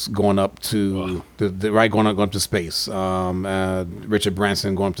Bezos going up to going up to space. Richard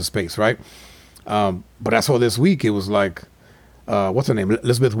Branson going up to space, right? But I saw this week it was like what's her name,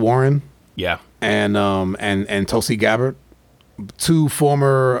 Elizabeth Warren, yeah, and Tulsi Gabbard, two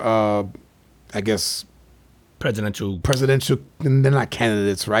former I guess presidential, and they're not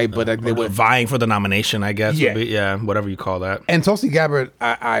candidates, right? But they were vying for the nomination, I guess. Yeah. Would be, whatever you call that. And Tulsi Gabbard,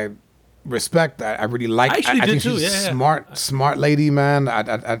 I respect. I really like. I actually I did think too, she's yeah. a smart lady, man.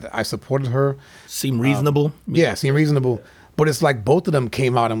 I supported her. Seem reasonable. Yeah, seemed reasonable. But it's like both of them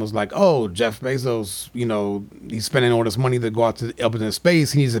came out and was like, "Oh, Jeff Bezos, you know, he's spending all this money to go out up into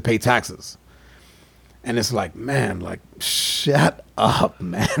space. He needs to pay taxes." And it's like, man, like, shut up,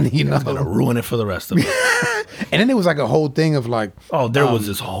 man. You know, It's gonna ruin it for the rest of us. And then there was like a whole thing of like, Oh, there was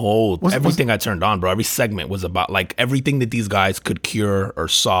this whole everything I turned on, bro. Every segment was about like everything that these guys could cure or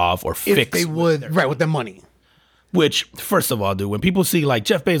solve or if fix. they would, right, with their money. Which, first of all, dude, when people see like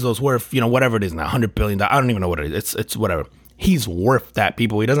Jeff Bezos worth, you know, whatever it is now, $100 billion, I don't even know what it is. It's whatever. He's worth that,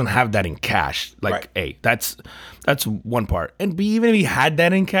 people. He doesn't have that in cash. Like, Right. A, that's one part. And B, even if he had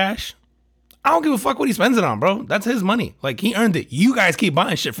that in cash, I don't give a fuck what he spends it on, bro. That's his money. Like, he earned it. You guys keep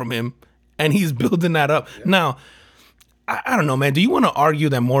buying shit from him, and he's building that up. Yeah. Now, I don't know, man. Do you want to argue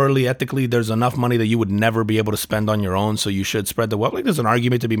that morally, ethically, there's enough money that you would never be able to spend on your own, so you should spread the wealth? Like, there's an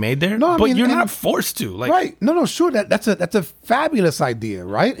argument to be made there. No, I but mean, you're not forced to. Like, right. No, sure. That's a fabulous idea,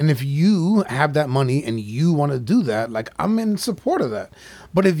 right? And if you have that money and you want to do that, like, I'm in support of that.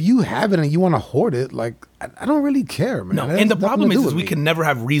 But if you have it and you want to hoard it, like, I don't really care, man. No, That and the has nothing problem to do is with we me. can never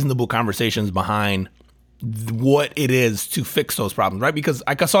have reasonable conversations behind what it is to fix those problems, right? Because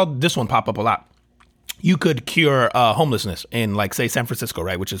like I saw this one pop up a lot. You could cure homelessness in, like, say, San Francisco,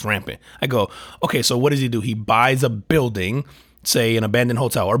 right, which is rampant. I go, okay, so what does he do? He buys a building, say an abandoned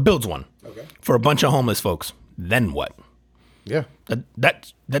hotel, or builds one for a bunch of homeless folks. Then what? Yeah.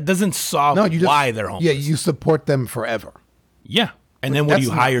 That doesn't solve why they're homeless. Yeah, you support them forever. Yeah. And then what do you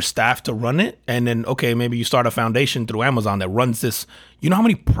hire staff to run it? And then, okay, maybe you start a foundation through Amazon that runs this. You know how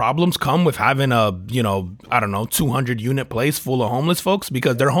many problems come with having a, 200 unit place full of homeless folks?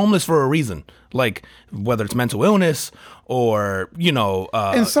 Because they're homeless for a reason. Like, whether it's mental illness or,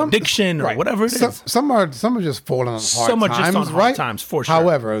 addiction or whatever it is. Some are just falling on hard times. Some are just on hard times, for sure.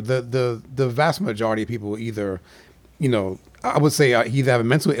 However, the vast majority of people either, I would say either have a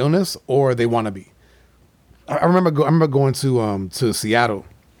mental illness or they want to be. I remember going to Seattle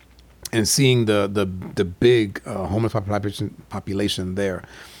and seeing the big homeless population there,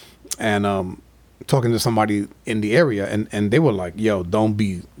 and talking to somebody in the area, and they were like, "Yo, don't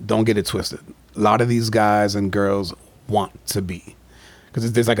get it twisted. A lot of these guys and girls want to be."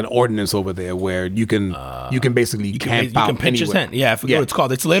 Because there's like an ordinance over there where you can basically camp out pitch your tent. Yeah, I forget what it's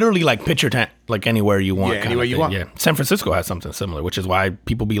called. It's literally like pitch your tent, like anywhere you want. Yeah, anywhere you want. Yeah, San Francisco has something similar, which is why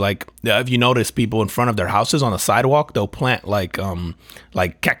people be like, if you notice people in front of their houses on the sidewalk, they'll plant like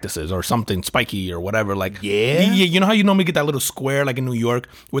cactuses or something spiky or whatever. Like, you know how you normally get that little square like in New York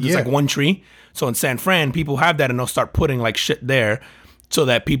where there's like one tree. So in San Fran, people have that and they'll start putting like shit there so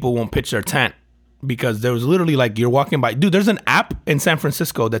that people won't pitch their tent. Because there was literally like you're walking by, dude. There's an app in San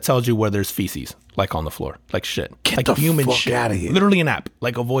Francisco that tells you where there's feces, like on the floor, like shit, Get like the human fuck shit. outta here. Literally an app,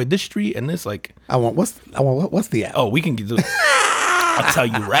 like avoid this street and this. Like, what's the app? oh, we can do. I'll tell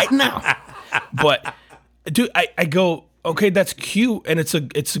you right now. But dude, I go, okay, that's cute, and it's a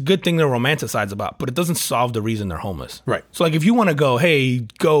good thing to romanticize about, but it doesn't solve the reason they're homeless. Right. So like, if you want to go, hey,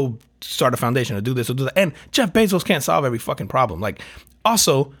 go start a foundation or do this or do that, and Jeff Bezos can't solve every fucking problem. Like,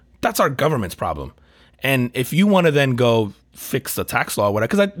 also. That's our government's problem. And if you want to then go fix the tax law or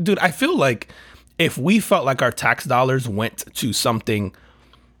whatever, because I feel like if we felt like our tax dollars went to something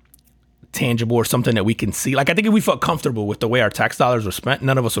tangible or something that we can see, like I think if we felt comfortable with the way our tax dollars were spent,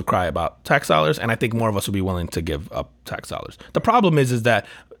 none of us would cry about tax dollars. And I think more of us would be willing to give up tax dollars. The problem is that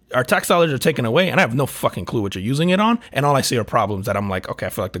our tax dollars are taken away and I have no fucking clue what you're using it on. And all I see are problems that I'm like, okay, I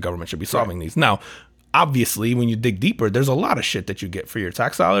feel like the government should be solving these. Now, obviously, when you dig deeper, there's a lot of shit that you get for your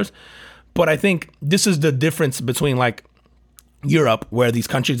tax dollars. But I think this is the difference between like Europe, where these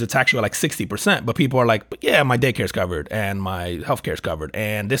countries tax you at like 60%, but people are like, but yeah, my daycare's covered and my healthcare's covered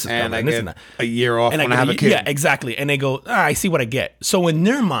and this is covered and this and that. A year off and when I have a kid. Yeah, exactly. And they go, I see what I get. So in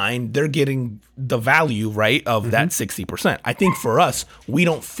their mind, they're getting the value, right, of that 60%. I think for us, we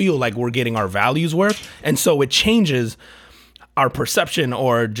don't feel like we're getting our value's worth. And so it changes our perception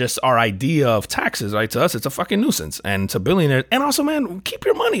or just our idea of taxes, right? To us, it's a fucking nuisance. And to billionaires, and also, man, keep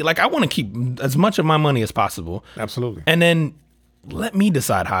your money. Like, I want to keep as much of my money as possible. Absolutely. And then let me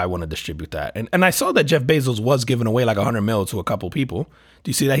decide how I want to distribute that. And I saw that Jeff Bezos was giving away like 100 mil to a couple people. Do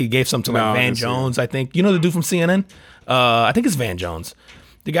you see that? He gave some to like Van Jones, I think. You know the dude from CNN? I think it's Van Jones.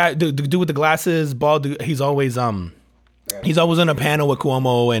 The guy, the dude with the glasses, bald dude, he's always in a panel with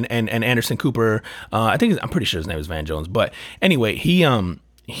Cuomo and Anderson Cooper. I'm pretty sure his name is Van Jones. But anyway, he oh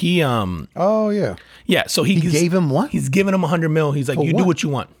yeah. Yeah, so he gave him what? He's giving him 100 mil. He's like, you do what you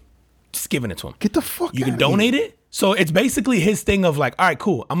want. Just giving it to him. Get the fuck You can donate it. So it's basically his thing of like, all right,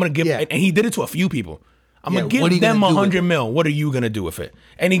 cool. I'm going to give, and he did it to a few people. I'm going to give them 100 mil. What are you going to do with it?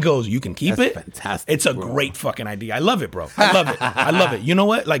 And he goes, you can keep it. Fantastic. It's a great fucking idea. I love it, bro. I love it. I love it. You know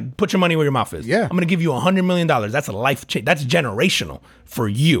what? Like, put your money where your mouth is. Yeah. I'm going to give you $100 million. That's a life change. That's generational for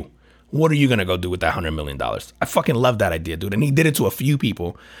you. What are you going to go do with that $100 million? I fucking love that idea, dude. And he did it to a few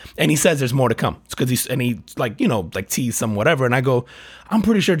people. And he says there's more to come. It's because he like, you know, like teased some whatever. And I go, I'm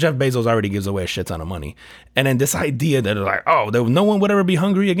pretty sure Jeff Bezos already gives away a shit ton of money. And then this idea that like, oh, no one would ever be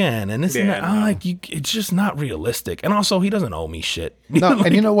hungry again. And this and that. I'm like, it's just not realistic. And also, he doesn't owe me shit. No, like,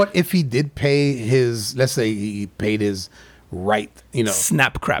 and you know what? If he did pay his, let's say he paid his right, you know.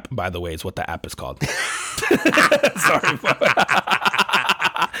 Snap Crap, by the way, is what the app is called. Sorry.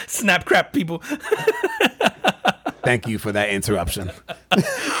 Snap Crap, people. Thank you for that interruption.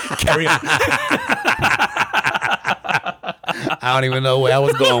 Carry on. I don't even know where I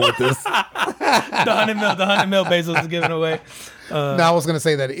was going with this. The 100 mil Bezos is giving away. No, I was going to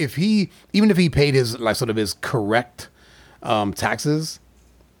say that even if he paid his, like, sort of his correct taxes,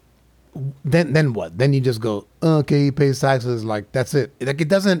 then what? Then you just go, okay, he pays taxes, like, that's it. Like, it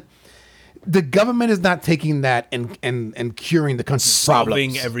doesn't, the government is not taking that and curing the country's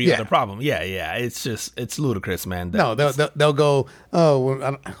problems. Solving every other problem. Yeah. It's just, it's ludicrous, man. No, they'll go, oh,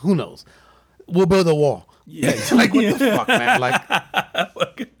 well, who knows? We'll build a wall. Yeah. Like, what the fuck, man? Like,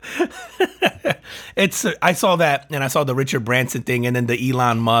 I saw that, and I saw the Richard Branson thing, and then the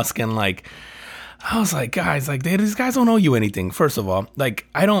Elon Musk, and like, I was like, guys, like, these guys don't owe you anything. First of all, like,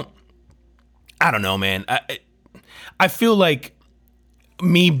 I don't know, man. I feel like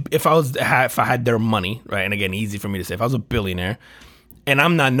if I had their money, right? And again, easy for me to say, if I was a billionaire, and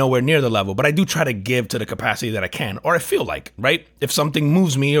I'm not nowhere near the level, but I do try to give to the capacity that I can, or I feel like, right? If something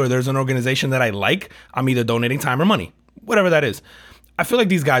moves me or there's an organization that I like, I'm either donating time or money, whatever that is. I feel like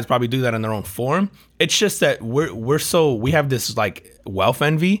these guys probably do that in their own form. It's just that we have this like wealth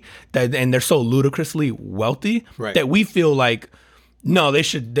envy and they're so ludicrously wealthy that we feel like, no, they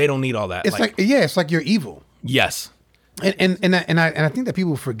don't need all that. It's it's like you're evil. Yes. And I think that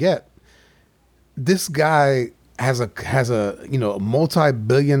people forget this guy has a you know, a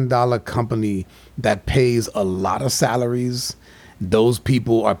multi-billion-dollar company that pays a lot of salaries. Those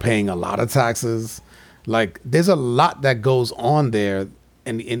people are paying a lot of taxes. Like, there's a lot that goes on there,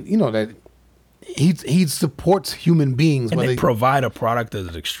 and you know that he supports human beings. And they provide a product that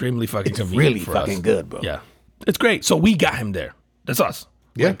is extremely fucking convenient. Really for fucking us. good, bro. Yeah, it's great. So we got him there. That's us.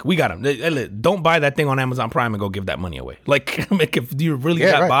 Yeah, like, we got him. Don't buy that thing on Amazon Prime and go give that money away. Like if you really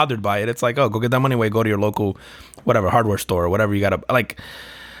got bothered by it, it's like, oh, go get that money away. Go to your local, whatever, hardware store or whatever you got to, like,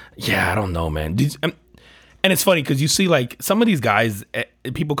 yeah, I don't know, man. And it's funny because you see, like, some of these guys,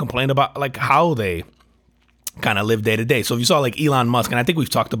 people complain about, like, how they kind of live day to day. So if you saw, like, Elon Musk, and I think we've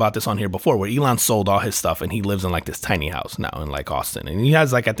talked about this on here before, where Elon sold all his stuff and he lives in like this tiny house now in like Austin, and he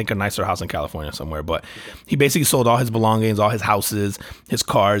has like, I think, a nicer house in California somewhere, but he basically sold all his belongings, all his houses, his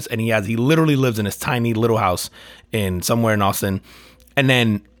cars, and he literally lives in this tiny little house in somewhere in Austin. And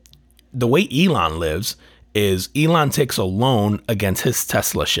then the way Elon lives is Elon takes a loan against his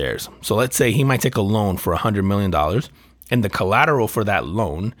Tesla shares. So let's say he might take a loan for $100 million, and the collateral for that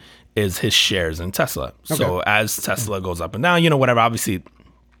loan is his shares in Tesla. Okay. So as Tesla goes up and down, you know, whatever, obviously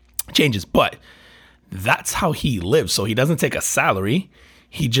changes, but that's how he lives. So he doesn't take a salary.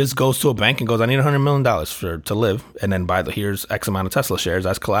 He just goes to a bank and goes, I need $100 million to live. And then here's X amount of Tesla shares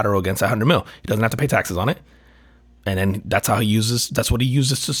as collateral against that 100 mil. He doesn't have to pay taxes on it. And then that's what he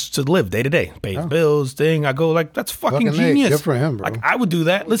uses to live day to day. Pay his bills, thing. I go, like, that's fucking genius. Good for him, bro. Like, I would do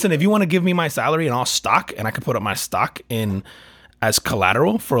that. Listen, if you want to give me my salary and all stock, and I could put up my stock in as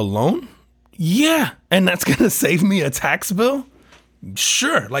collateral for a loan, yeah, and that's gonna save me a tax bill.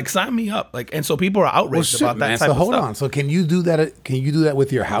 Sure, like sign me up. Like, and so people are outraged about that man. type So of hold stuff. on. So can you do that? Can you do that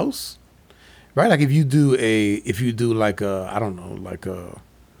with your house? Right? Like if you do like a, I don't know,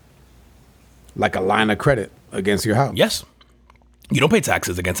 like a line of credit against your house. Yes. You don't pay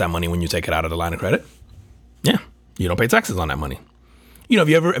taxes against that money when you take it out of the line of credit. Yeah. You don't pay taxes on that money. You know, have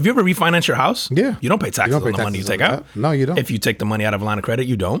you ever refinanced your house? Yeah. You don't pay taxes on the money you take out. No, you don't. If you take the money out of a line of credit,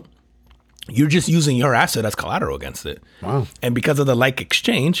 you don't. You're just using your asset as collateral against it. Wow. And because of the like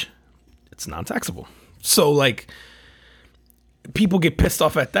exchange, it's non-taxable. So like people get pissed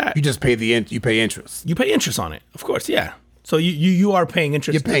off at that. You just pay you pay interest. You pay interest on it, of course, yeah. So you are paying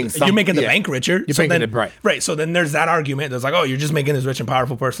interest. You're paying You're making the bank richer. You're so making then, it right. Right. So then there's that argument that's like, oh, you're just making this rich and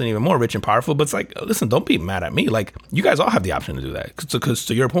powerful person even more rich and powerful. But it's like, listen, don't be mad at me. Like, you guys all have the option to do that. Because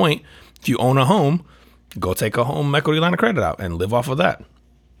to your point, if you own a home, go take a home equity line of credit out and live off of that.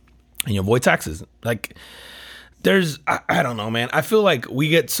 And you avoid taxes. Like, I don't know, man. I feel like we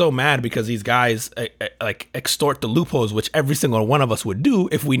get so mad because these guys like extort the loopholes, which every single one of us would do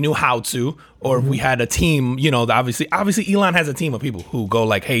if we knew how to, or if we had a team. You know, obviously Elon has a team of people who go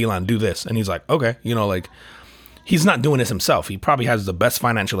like, "Hey, Elon, do this," and he's like, "Okay," you know, like he's not doing this himself. He probably has the best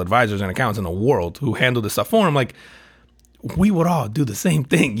financial advisors and accountants in the world who handle this stuff for him. Like, we would all do the same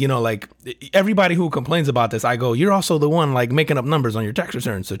thing, you know, like everybody who complains about this, I go, you're also the one like making up numbers on your tax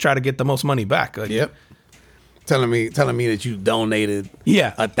returns to try to get the most money back. Like, yep. Telling me that you donated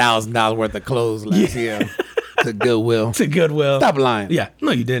 $1,000 worth of clothes last year to Goodwill. To Goodwill. Stop lying. Yeah.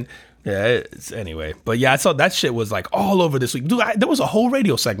 No, you didn't. Yeah. Anyway, but yeah, I saw that shit was like all over this week. Dude, there was a whole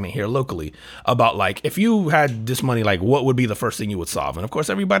radio segment here locally about like if you had this money, like what would be the first thing you would solve? And of course,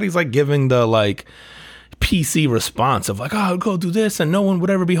 everybody's like giving the like PC response of like, oh, I'll go do this and no one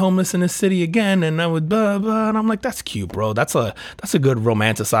would ever be homeless in this city again. And I would, blah, blah. And I'm like, that's cute, bro. That's a good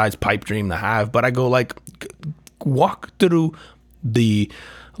romanticized pipe dream to have. But I go like, walk through the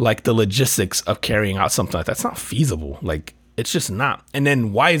logistics of carrying out something like that. That's not feasible. Like, it's just not. And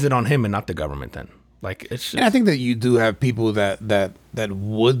then why is it on him and not the government then? Like, it's just. And I think that you do have people that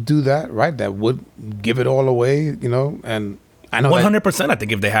would do that, right? That would give it all away, you know, and I know 100%. I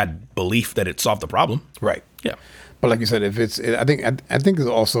think if they had belief that it solved the problem, right? Yeah, but like you said, if it's, I think there's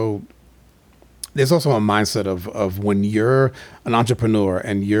also a mindset of when you're an entrepreneur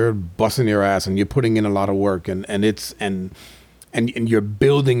and you're busting your ass and you're putting in a lot of work and you're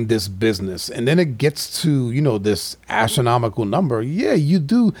building this business and then it gets to, you know, this astronomical number. Yeah, you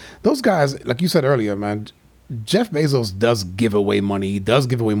do. Those guys, like you said earlier, man. Jeff Bezos does give away money. He does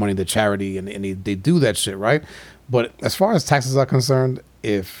give away money to charity, and they do that shit, right? But as far as taxes are concerned,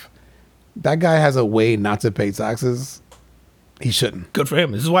 if that guy has a way not to pay taxes, he shouldn't. Good for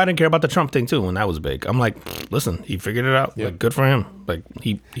him. This is why I didn't care about the Trump thing too when that was big. I'm like, listen, he figured it out. Yep. Like, good for him. Like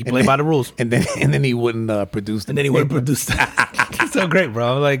he played by the rules. And then he wouldn't produce. And then he wouldn't produce that. It's so great,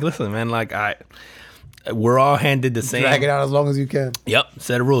 bro. Like, listen, man. Like we're all handed the same. Drag it out as long as you can. Yep,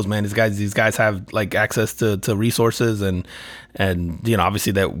 set of rules, man. These guys have like access to resources and you know,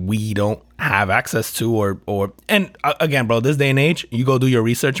 obviously that we don't have access to or again, bro, this day and age, you go do your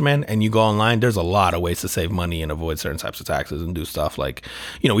research, man, and you go online. There's a lot of ways to save money and avoid certain types of taxes and do stuff like,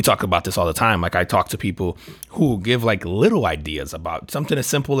 you know, we talk about this all the time. Like I talk to people who give like little ideas about something as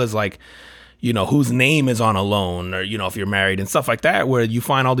simple as like, you know, whose name is on a loan or, you know, if you're married and stuff like that, where you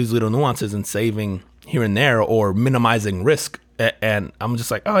find all these little nuances in saving here and there or minimizing risk. And I'm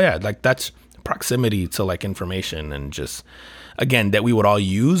just like, oh yeah, like that's proximity to like information and just, again, that we would all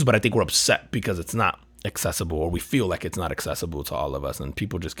use, but I think we're upset because it's not accessible or we feel like it's not accessible to all of us and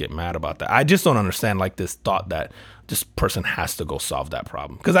people just get mad about that. I just don't understand like this thought that this person has to go solve that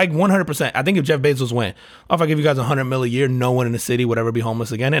problem. Because like 100%, I think if Jeff Bezos went, oh, if I give you guys $100 million a year, no one in the city would ever be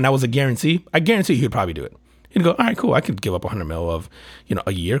homeless again. And that was a guarantee. I guarantee he'd probably do it. He'd go, all right, cool. I could give up $100 million of, you know,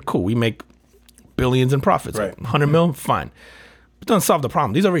 a year. Cool. We make billions in profits. Right. Like $100 million, fine. It doesn't solve the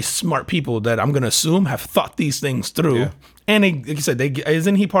problem. These are very smart people that I'm going to assume have thought these things through. Yeah. And like you said,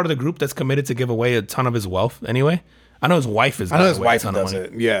 isn't he part of the group that's committed to give away a ton of his wealth anyway? I know his wife is. I know his wife does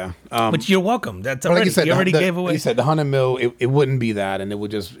it. Yeah, but you're welcome. That's already, like you said, you already gave away. He said the $100 million. It wouldn't be that, and it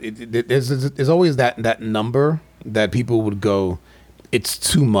would just. There's always that number that people would go, it's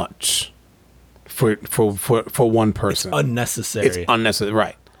too much for one person. It's unnecessary. It's unnecessary,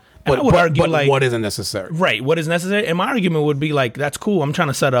 right? But I would argue, like, what isn't necessary? Right, what is necessary? And my argument would be like, that's cool. I'm trying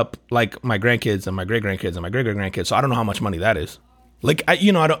to set up like my grandkids and my great grandkids and my great great grandkids. So I don't know how much money that is. Like, I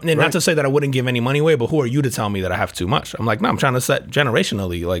don't. And not to say that I wouldn't give any money away, but who are you to tell me that I have too much? I'm like, no, I'm trying to set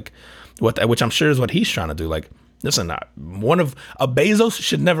generationally, like, which I'm sure is what he's trying to do. Like, listen, a Bezos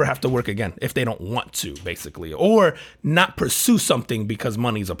should never have to work again if they don't want to, basically, or not pursue something because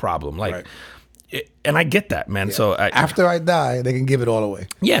money's a problem. Like, And I get that, man. Yeah. So after I die, they can give it all away.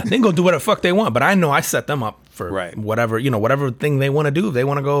 Yeah, they can go do whatever the fuck they want. But I know I set them up for Right. whatever, whatever thing they want to do. If they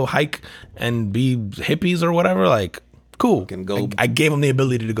want to go hike and be hippies or whatever, like, cool. Can go I gave them the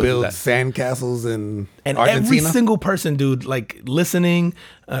ability to go build do that. sandcastles in And Argentina. every single person, dude, like listening,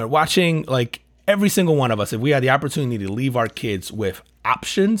 watching, like every single one of us, if we had the opportunity to leave our kids with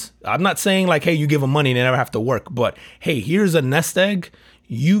options, I'm not saying like, hey, you give them money and they never have to work, but hey, here's a nest egg.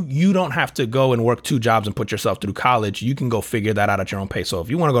 You don't have to go and work 2 jobs and put yourself through college. You can go figure that out at your own pace. So if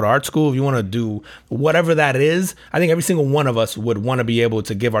you want to go to art school, if you want to do whatever that is, I think every single one of us would want to be able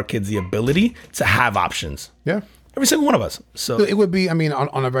to give our kids the ability to have options. Yeah. Every single one of us. So it would be, I mean,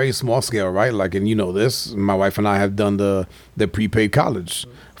 on a very small scale, right? Like, and you know this, my wife and I have done the prepaid college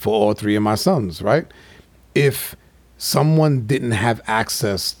for all 3 of my sons, right? If someone didn't have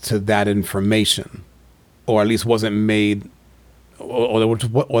access to that information, or at least wasn't made, or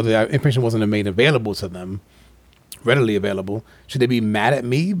the information wasn't made available to them, readily available, should they be mad at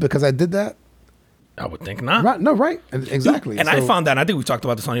me because I did that? I would think not. Right? No, right? Exactly. And I found that, I think we talked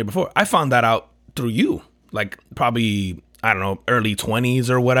about this on here before. I found that out through you, like probably, I don't know, early 20s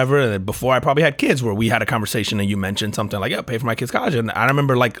or whatever, before I probably had kids, where we had a conversation and you mentioned something like, yeah, pay for my kids' college. And I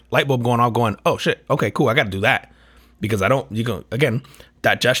remember like light bulb going off going, oh shit, okay, cool, I got to do that. Because again,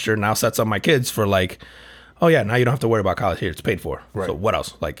 that gesture now sets up my kids for like, oh yeah, now you don't have to worry about college here. It's paid for. Right. So what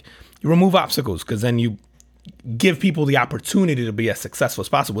else? Like you remove obstacles, because then you give people the opportunity to be as successful as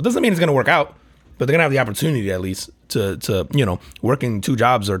possible. It doesn't mean it's going to work out, but they're going to have the opportunity at least to working 2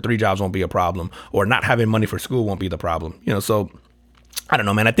 jobs or 3 jobs won't be a problem, or not having money for school won't be the problem. So I don't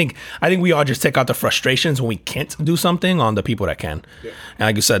know, man. I think we all just take out the frustrations when we can't do something on the people that can. Yeah. And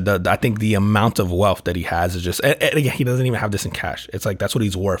like you said, I think the amount of wealth that he has is just, and again, he doesn't even have this in cash. It's like, that's what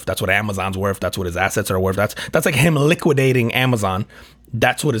he's worth. That's what Amazon's worth. That's what his assets are worth. That's like him liquidating Amazon.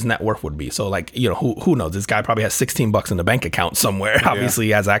 That's what his net worth would be. So like, who knows? This guy probably has $16 in the bank account somewhere. Yeah. Obviously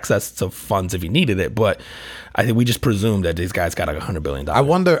he has access to funds if he needed it. But I think we just presume that this guy's got like $100 billion. I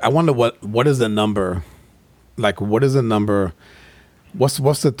wonder what is the number? Like, what is the number? What's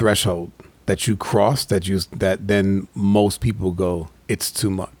the threshold that you cross that then most people go, it's too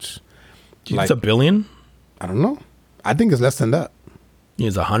much? Like, it's $1 billion? I don't know. I think it's less than that.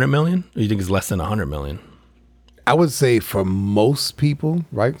 Is 100 million? Or you think it's less than 100 million? I would say for most people,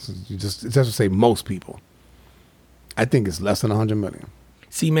 right? So it's just to say most people. I think it's less than 100 million.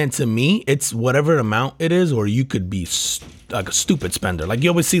 See, man, to me, it's whatever amount it is, or you could be like a stupid spender. Like you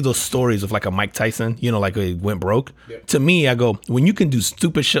always see those stories of like a Mike Tyson, like he went broke. Yeah. To me, I go, when you can do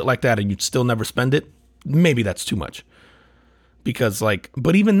stupid shit like that and you still never spend it, maybe that's too much. Because like,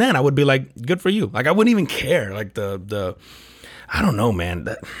 but even then I would be like, good for you. Like I wouldn't even care. Like the I don't know,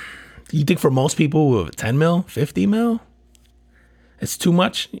 man. You think for most people, 10 mil, 50 mil? It's too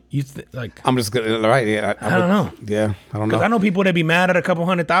much. Like I'm just gonna right. Yeah, I don't know. Yeah, I don't know. Because I know people that be mad at a couple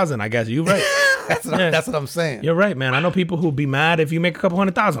 100,000. I guess you're right. that's what I'm saying. You're right, man. I know people who be mad if you make a couple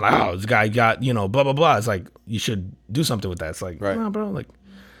 100,000. Like, oh, this guy got blah blah blah. It's like you should do something with that. It's like, right, nah, bro. Like,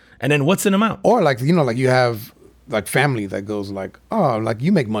 and then what's an amount? Or like like you have like family that goes like, oh, like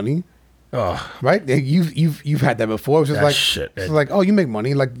you make money. Oh, right. You've had that before. It's just like shit. It's like, oh, you make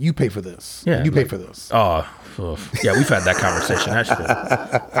money. Like you pay for this. Yeah, you pay for this. Oh. Yeah, we've had that conversation.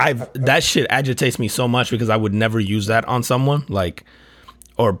 That shit agitates me so much because I would never use that on someone, like,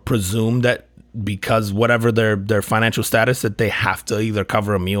 or presume that because whatever their financial status that they have to either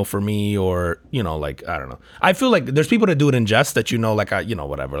cover a meal for me or like I don't know. I feel like there's people that do it in jest that like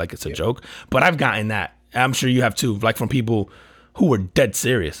whatever, like it's a joke. But I've gotten that. I'm sure you have too, like from people who were dead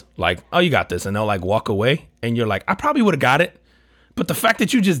serious, like, oh, you got this, and they'll like walk away, and you're like, I probably would have got it, but the fact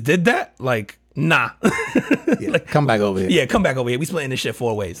that you just did that, like. Nah. Yeah, like, come back over here. Yeah, come back over here. We splitting this shit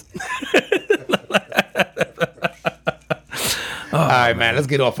 4 ways. All right, man. Let's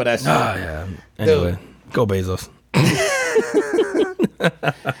get off of that shit. Yeah. Anyway, go Bezos.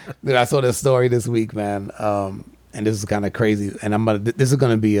 Dude, I saw this story this week, man. And this is kind of crazy. And I'm gonna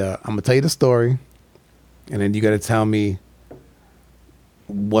tell you the story, and then you got to tell me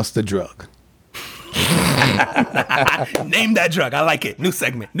what's the drug. Name that drug. I like it. New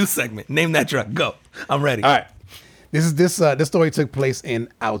segment. Name that drug. Go. I'm ready. All right. This story took place in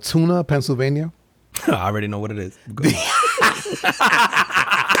Altoona, Pennsylvania. I already know what it is. Go.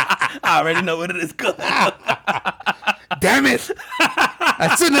 I already know what it is. Go. Damn it.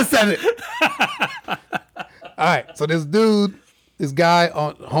 I shouldn't have said it. All right. So this guy,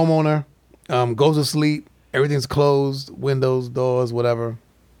 homeowner, goes to sleep. Everything's closed, windows, doors, whatever.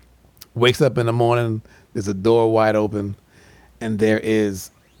 Wakes up in the morning, there's a door wide open, and there is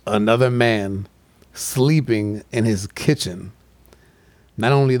another man sleeping in his kitchen.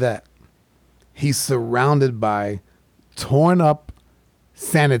 Not only that, He's surrounded by torn up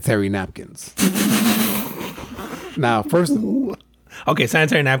sanitary napkins. Now, first of all, Okay,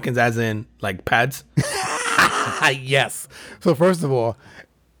 sanitary napkins as in like pads. yes. So first of all,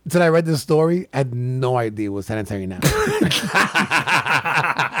 until I read this story, I had no idea what sanitary napkins.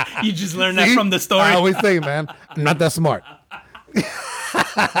 You just learned that from the story. I always say, man, I'm not that smart.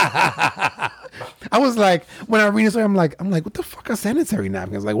 I was like, when I read this story, I'm like, what the fuck are sanitary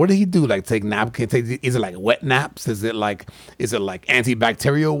napkins? Like, what did he do? Like, take napkins? Is it like wet naps? Is it like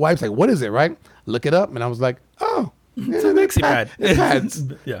antibacterial wipes? Like, what is it? Right? Look it up, and I was like, oh, It's a maxi pad. It pads.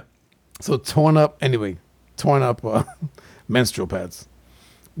 Yeah. So torn up menstrual pads.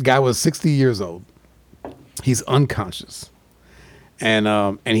 Guy was 60 years old. He's unconscious,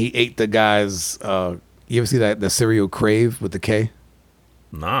 and he ate the guy's. You ever see the cereal Crave with the K?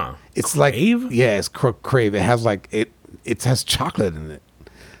 Nah. It's Crave? like it's Crave. It has like it has chocolate in it.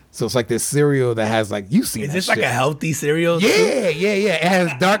 So it's like this cereal that has like you see. Is this like a healthy cereal? Yeah. It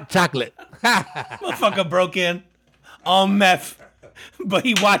has dark chocolate. Motherfucker broke in on meth, but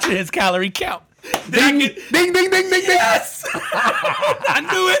he watching his calorie count. Ding, ding, ding, ding, ding, ding. Yes, I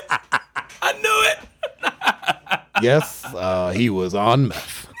knew it. Yes, he was on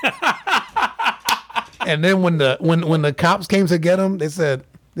meth. And then when the cops came to get him, they said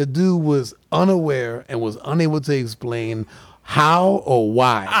the dude was unaware and was unable to explain how or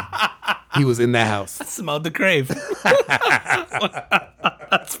why he was in that house. I smelled the Crave.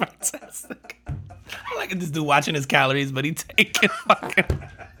 That's fantastic. I like this dude watching his calories, but he taking fucking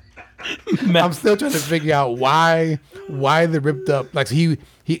meth. I'm still trying to figure out why they ripped up. Like I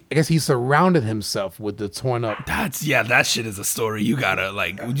guess he surrounded himself with the torn up. That shit is a story. You gotta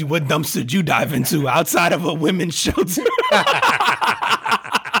what dumpster did you dive into outside of a women's shelter?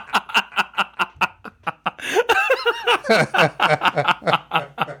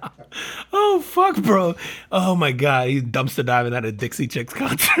 Oh fuck, bro! Oh my god, he's dumpster diving at a Dixie Chicks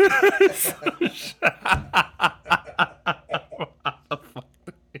concert.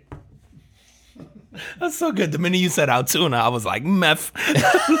 That's so good. The minute you said Altoona, I was like, meth.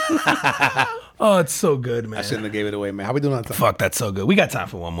 Oh, it's so good, man. I shouldn't have gave it away, man. How we doing on time? Fuck, that's so good. We got time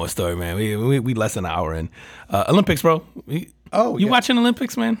for one more story, man. We less than an hour in. Olympics, bro. You watching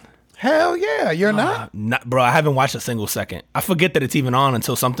Olympics, man? Hell yeah, you're not? Bro, I haven't watched a single second. I forget that it's even on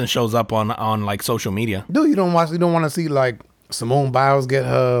until something shows up on like social media. Dude, you don't want to see like Simone Biles get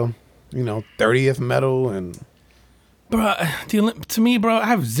her, 30th medal and bro, to me, bro, I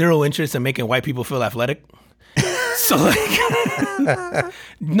have zero interest in making white people feel athletic. So like,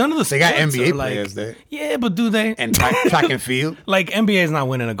 none of the they got NBA players there. Yeah, but do they? And track and field. Like NBA is not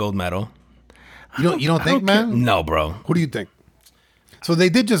winning a gold medal. You don't think, man? No, bro. Who do you think? So they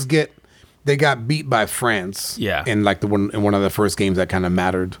did just they got beat by France. Yeah. In like in one of the first games that kind of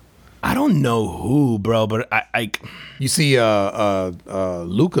mattered. I don't know who, bro, but I you see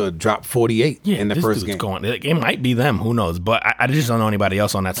Luka dropped 48 in the first game. It might be them, who knows? But I just don't know anybody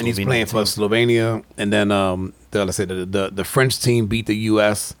else on that. And he's playing for Slovenia, and then the French team beat the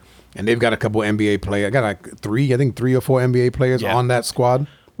U.S. and they've got a couple NBA players. I got like three or four NBA players on that squad.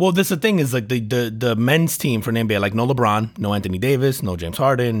 Well, this the thing is like the men's team for the NBA, like no LeBron, no Anthony Davis, no James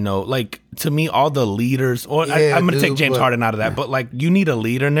Harden, no to me all the leaders. Or I'm gonna take James Harden out of that, but like you need a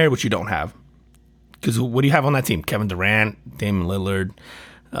leader in there, which you don't have. Because what do you have on that team? Kevin Durant, Damian Lillard,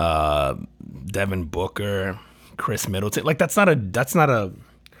 Devin Booker, Chris Middleton. Like it's not a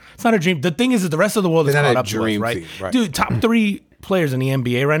dream. The thing is that the rest of the world is caught up to us, right? Dude, top 3 players in the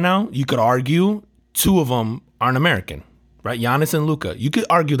NBA right now. You could argue 2 of them aren't American. Right, Giannis and Luka. You could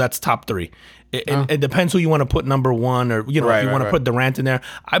argue that's top 3. It depends who you want to put number 1, or if you want to put Durant in there.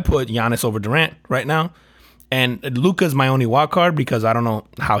 I put Giannis over Durant right now, and Luka's my only wild card because I don't know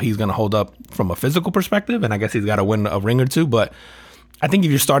how he's going to hold up from a physical perspective, and I guess he's got to win a ring or 2. But I think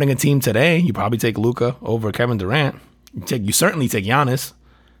if you're starting a team today, you probably take Luka over Kevin Durant. You certainly take Giannis,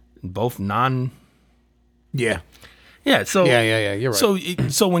 both non. Yeah. Yeah. So yeah. You're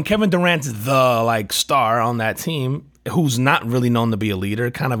right. So when Kevin Durant's the star on that team, who's not really known to be a leader,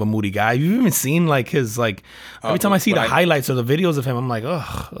 kind of a moody guy. You've even seen every time I see the highlights or the videos of him, I'm like,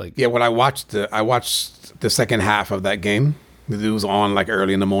 ugh. Yeah, when I watched the second half of that game, the dude was on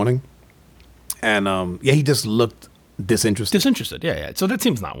early in the morning, and he just looked disinterested. Yeah. So that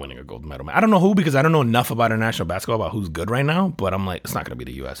team's not winning a gold medal, man. I don't know who, because I don't know enough about international basketball about who's good right now. But I'm like, it's not going to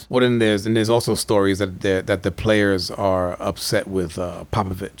be the U.S. Well, then there's also stories that the players are upset with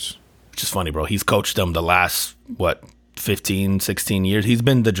Popovich. Which is funny, bro. He's coached them the last, 15, 16 years. He's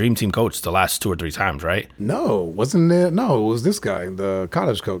been the dream team coach the last 2 or 3 times, right? No, wasn't there? No, it was this guy, the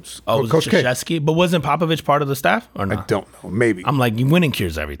college coach. Oh, it was Coach K. Krzyzewski? But wasn't Popovich part of the staff or not? I don't know. Maybe. I'm like, winning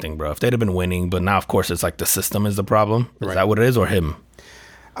cures everything, bro. If they'd have been winning, but now, of course, it's like the system is the problem. Is that what it is, or him?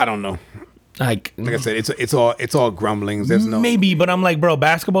 I don't know. Like I said, it's all grumblings. There's no maybe, but I'm like, bro,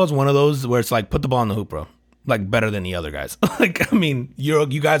 basketball is one of those where it's like put the ball in the hoop, bro. Like better than the other guys. Like, I mean,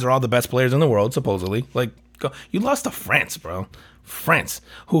 you guys are all the best players in the world, supposedly. Like, you lost to France, bro. France,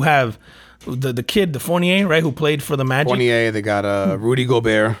 who have the kid, the Fournier, right, who played for the Magic. Fournier. They got Rudy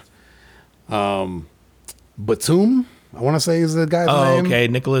Gobert, Batum. I want to say is the guy's name. Oh, okay,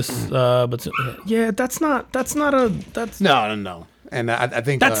 Nicholas Batum. Yeah, that's not No. And I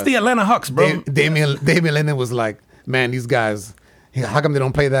think that's the Atlanta Hawks, bro. Damian Lillard was like, man, these guys. How come they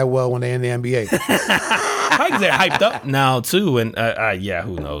don't play that well when they're in the NBA? They're hyped up now too, and yeah,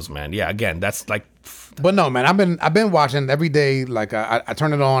 who knows, man? Yeah, again, that's like. But no, man, I've been watching every day. Like I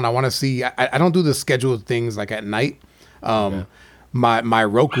turn it on. I want to see. I don't do the scheduled things like at night. My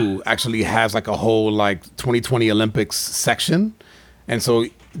Roku actually has like a whole like 2020 Olympics section, and so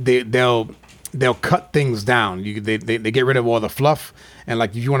they'll cut things down. They get rid of all the fluff, and like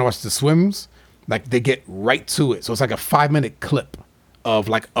if you want to watch the swims, like they get right to it. So it's like a 5-minute clip of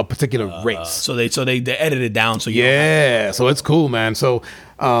like a particular race. So they edit it down. So so it's cool, man. So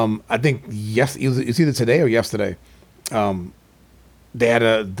I think it's either today or yesterday. They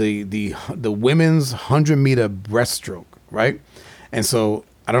had the women's 100-meter breaststroke, right? And so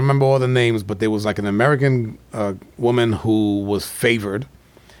I don't remember all the names, but there was like an American woman who was favored,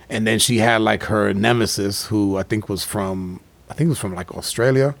 and then she had like her nemesis, who I think was from like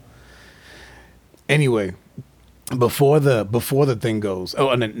Australia. Anyway, before the thing goes,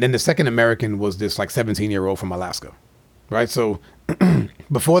 and then the second American was this like 17-year-old from Alaska, right? So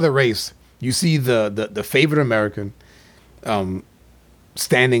before the race, you see the favored American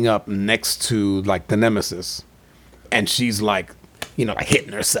standing up next to like the nemesis, and she's like, like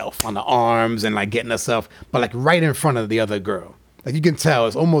hitting herself on the arms and like getting herself, but like right in front of the other girl. Like you can tell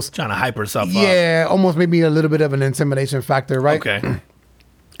it's almost trying to hype herself up. Yeah, almost maybe a little bit of an intimidation factor, right? Okay.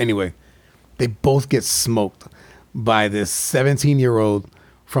 Anyway, they both get smoked by this 17-year-old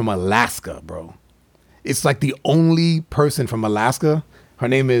from Alaska, bro. It's like the only person from Alaska. Her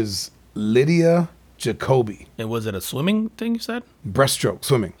name is Lydia Jacoby. And was it a swimming thing you said? Breaststroke,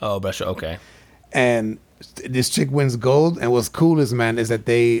 swimming. Oh, breaststroke, okay. And this chick wins gold. And what's cool is, man, is that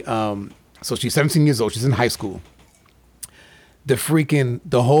they, so she's 17 years old. She's in high school. The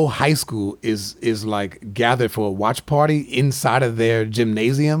whole high school is like gathered for a watch party inside of their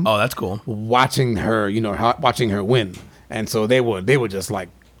gymnasium. Oh, that's cool. Watching her, watching her win. And so they were just like,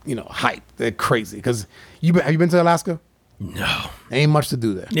 hyped. They're crazy. Because have you been to Alaska? No. Ain't much to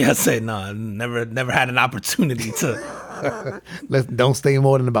do there. Yeah, I'd say no. Never had an opportunity to. Don't stay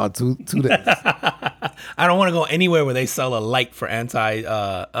more than about two days. I don't want to go anywhere where they sell a light for anti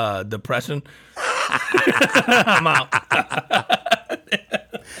depression. I'm out.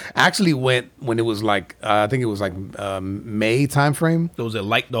 I actually went when it was like I think it was like May time frame. So was it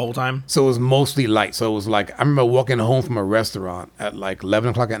light the whole time? So it was mostly light. So it was like I remember walking home from a restaurant at like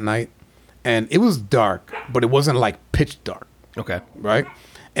 11 o'clock at night, and it was dark, but it wasn't like pitch dark. Okay. Right?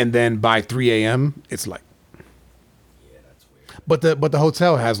 And then by 3 a.m. it's light. Yeah, that's weird. But the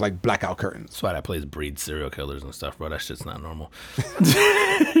hotel has like blackout curtains. That's why that place breeds serial killers and stuff, bro. That shit's not normal.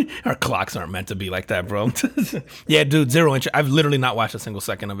 Our clocks aren't meant to be like that, bro. Yeah, dude, zero interest. I've literally not watched a single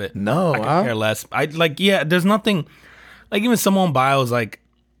second of it. No, I could care less. There's nothing. Like even Simone Biles, like.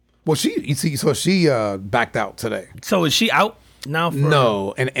 Well, she backed out today. So is she out now?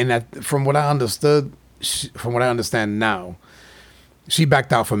 No, and from what I understood, from what I understand now, she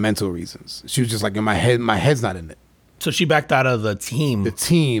backed out for mental reasons. She was just like, my head's not in it. So she backed out of the team.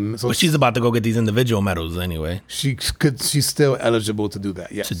 So but she's about to go get these individual medals anyway. She's still eligible to do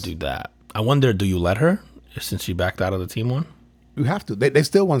that. Yes. To do that. I wonder, do you let her since she backed out of the team one? You have to. They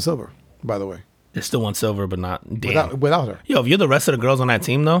still won silver, by the way. They still won silver, but not damn. Without her. Yo, if you're the rest of the girls on that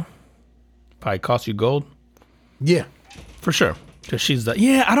team though, probably cost you gold. Yeah. For sure. Because she's the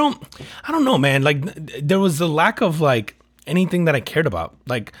I don't know, man. Like there was a lack of like anything that I cared about.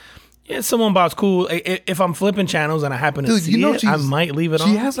 Like Simone Biles cool. If I'm flipping channels and I happen to see it, I might leave it on.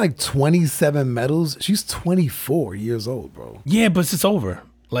 She has like 27 medals. She's 24 years old, bro. Yeah, but it's over.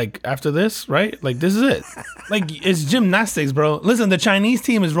 Like after this, right? Like this is it. Like it's gymnastics, bro. Listen, the Chinese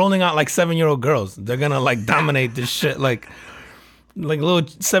team is rolling out like 7-year-old girls. They're gonna like dominate this shit. Like little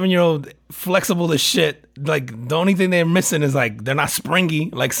 7-year-old flexible as shit. Like the only thing they're missing is like they're not springy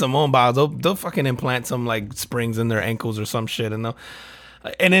like Simone Biles. They'll fucking implant some like springs in their ankles or some shit, and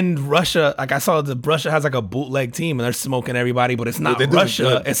And in Russia, like I saw Russia has like a bootleg team and they're smoking everybody, but it's not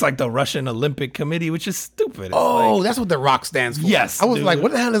Russia. It's like the Russian Olympic Committee, which is stupid. It's like, that's what the Rock stands for. Yes, I was like,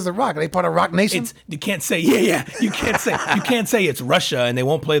 what the hell is the Rock? Are they part of Rock Nation? You can't say You can't say it's Russia and they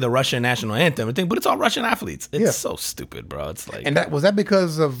won't play the Russian national anthem. But it's all Russian athletes. It's so stupid, bro. It's like, and was that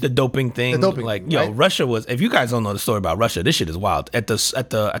because of the doping thing? Right? Russia was. If you guys don't know the story about Russia, this shit is wild. At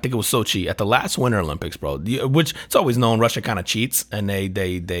the I think it was Sochi at the last Winter Olympics, bro. Which it's always known Russia kind of cheats and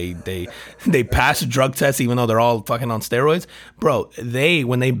they pass drug tests even though they're all fucking on steroids, bro.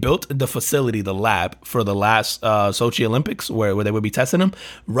 When they built the facility, the lab for the last Sochi Olympics where they would be testing them,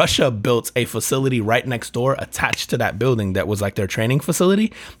 Russia built a facility right next door attached to that building that was like their training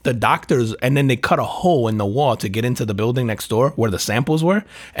facility. The doctors, and then they cut a hole in the wall to get into the building next door where the samples were,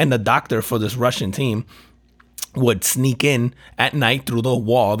 and the doctor for this Russian team would sneak in at night through the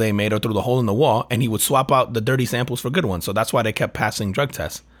wall they made or through the hole in the wall, and he would swap out the dirty samples for good ones. So that's why they kept passing drug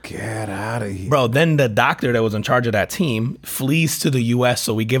tests. Get out of here. Bro, then the doctor that was in charge of that team flees to the U.S.,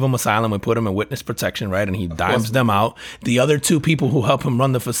 so we give him asylum, we put him in witness protection, right? And he dimes them out. The other two people who help him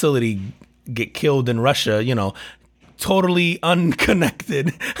run the facility get killed in Russia, totally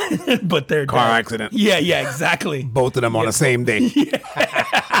unconnected, but they're car dead. accident. Yeah, exactly. Both of them on the same day.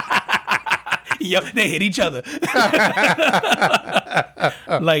 Yep, they hit each other.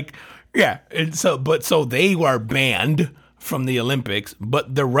 And so they were banned from the Olympics,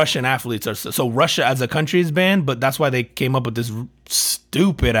 but the Russian athletes are so Russia as a country is banned, but that's why they came up with this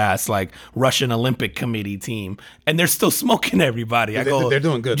stupid ass like Russian Olympic Committee team, and they're still smoking everybody. They're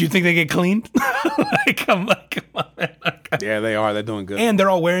doing good. Do you think they get cleaned? Come on, man. Yeah, they are. They're doing good. And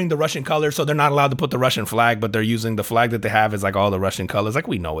they're all wearing the Russian colors, so they're not allowed to put the Russian flag, but they're using the flag that they have is like all the Russian colors. Like,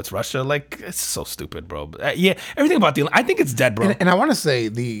 we know it's Russia. Like, it's so stupid, bro. But, everything about I think it's dead, bro. And I want to say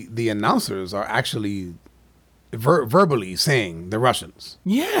the announcers are actually verbally saying the Russians.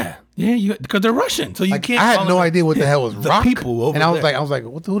 Yeah, because they're Russian, so you can't. I had no idea what the hell was Rock. People over and I was there.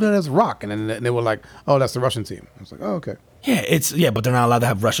 like, who the hell is Rock? And then they were like, oh, that's the Russian team. I was like, oh, okay. Yeah, but they're not allowed to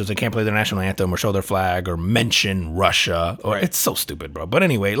have Russians. They can't play their national anthem or show their flag or mention Russia. It's so stupid, bro. But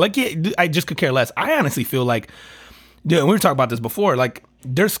anyway, I just could care less. I honestly feel like, and we were talking about this before. Like,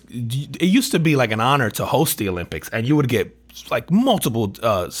 it used to be like an honor to host the Olympics, and you would get like multiple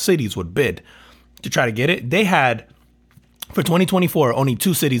cities would bid to try to get it. They had, for 2024, only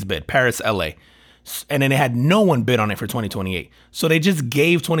 2 cities bid, Paris, LA. And then they had no one bid on it for 2028. So they just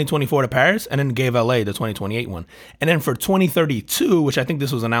gave 2024 to Paris and then gave LA the 2028 one. And then for 2032, which I think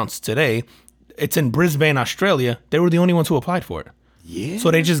this was announced today, it's in Brisbane, Australia. They were the only ones who applied for it. Yeah.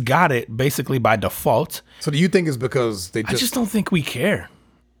 So they just got it basically by default. So do you think it's because I just don't think we care.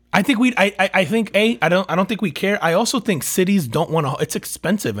 I think I don't think we care. I also think cities don't want to, it's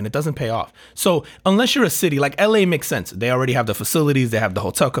expensive and it doesn't pay off. So unless you're a city, like LA makes sense. They already have the facilities, they have the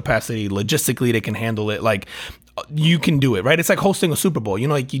hotel capacity, logistically they can handle it. Like, you can do it, right? It's like hosting a Super Bowl.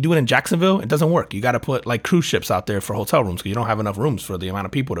 Like you do it in Jacksonville, it doesn't work. You got to put like cruise ships out there for hotel rooms because you don't have enough rooms for the amount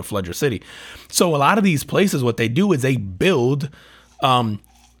of people to flood your city. So a lot of these places, what they do is they build hotels,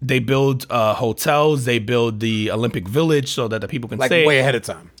 they build the Olympic Village so that the people can stay way ahead of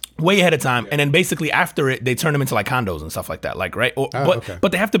time. And then basically after it they turn them into like condos and stuff like that, like, right?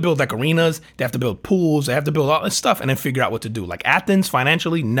 But they have to build like arenas, they have to build pools, they have to build all this stuff and then figure out what to do. Like Athens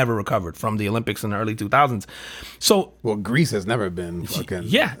financially never recovered from the Olympics in the early 2000s. So Greece has never been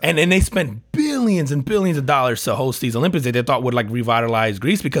fucking and they spent billions and billions of dollars to host these Olympics that they thought would like revitalize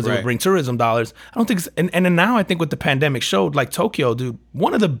Greece because it would bring tourism dollars. I don't think and then now I think what the pandemic showed, like Tokyo, dude,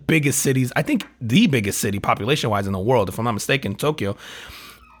 one of the biggest cities, I think the biggest city population wise in the world, if I'm not mistaken, Tokyo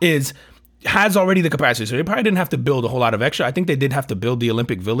has already the capacity. So they probably didn't have to build a whole lot of extra. I think they did have to build the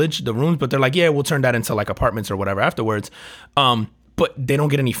Olympic Village, the rooms, but they're like, yeah, we'll turn that into like apartments or whatever afterwards. But they don't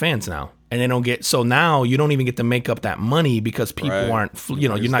get any fans now. And they don't get, so now you don't even get to make up that money because people aren't,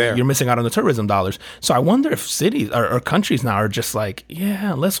 you're missing out on the tourism dollars. So I wonder if cities or countries now are just like,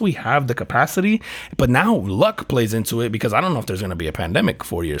 yeah, unless we have the capacity. But now luck plays into it because I don't know if there's going to be a pandemic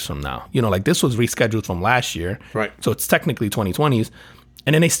 4 years from now. Like this was rescheduled from last year. Right. So it's technically 2020s.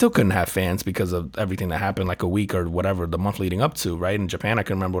 And then they still couldn't have fans because of everything that happened like a week or whatever, the month leading up to, right? In Japan, I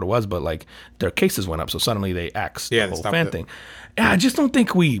couldn't remember what it was, but like their cases went up. So suddenly they axed the whole fan thing. Yeah, I just don't think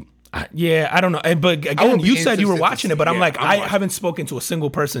I don't know. But again, you said you were watching it, but I'm like, I haven't spoken to a single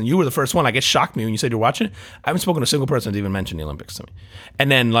person. You were the first one. Like, it shocked me when you said you're watching it. I haven't spoken to a single person to even mention the Olympics to me. And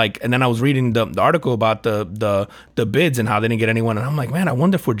then I was reading the article about the bids and how they didn't get anyone. And I'm like, man, I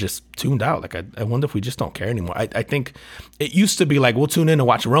wonder if we're just tuned out. Like, I wonder if we just don't care anymore. I think it used to be like, we'll tune in to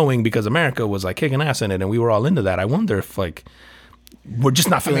watch rowing because America was like kicking ass in it and we were all into that. I wonder if like We're just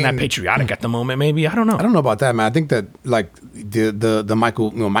not feeling that patriotic at the moment. Maybe I don't know. I don't know about that, man. I think that like the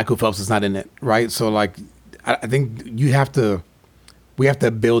Michael Phelps is not in it, right? So like I think we have to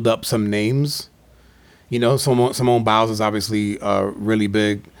build up some names. You know, Simone Biles is obviously really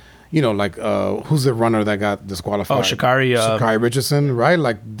big. You know, like who's the runner that got disqualified? Oh, Sha'Carri Richardson, right?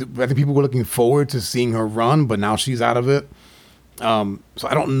 Like I think people were looking forward to seeing her run, but now she's out of it. So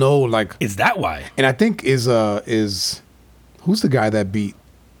I don't know. Like, is that why? And I think is who's the guy that beat?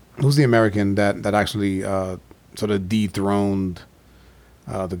 Who's the American that actually sort of dethroned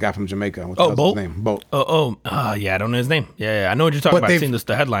the guy from Jamaica? What's Bolt. His name? Bolt. Yeah, I don't know his name. Yeah, I know what you're talking about. I've seen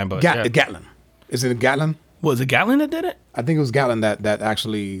the headline, but Gatlin. Is it Gatlin? Was it Gatlin that did it? I think it was Gatlin that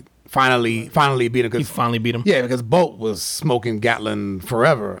actually finally beat him. He finally beat him. Yeah, because Bolt was smoking Gatlin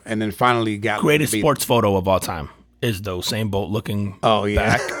forever, and then finally Gatlin. Greatest sports photo of all time is the Usain Bolt looking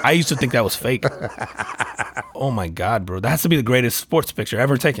back. I used to think that was fake. Oh my God, bro. That has to be the greatest sports picture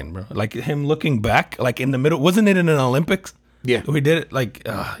ever taken, bro. Like him looking back, like in the middle. Wasn't it in an Olympics? Yeah. We did it like,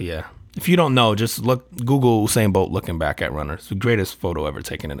 yeah. If you don't know, just Google Usain Bolt looking back at runners. The greatest photo ever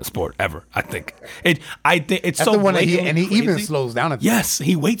taken in a sport ever. I think it's That's so the one that he crazy. even slows down. Yes,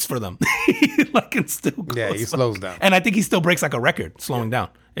 he waits for them. Like it's still close. Yeah, he slows down, and I think he still breaks like a record slowing down.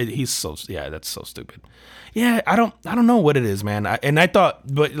 That's so stupid. Yeah, I don't know what it is, man. I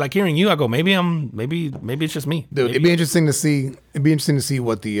thought, but like hearing you, I go, maybe it's just me. Dude, it'd be interesting to see. It'd be interesting to see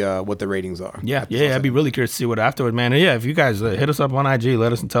what the ratings are. Yeah, I'd be really curious to see what afterward, man. And yeah, if you guys hit us up on IG,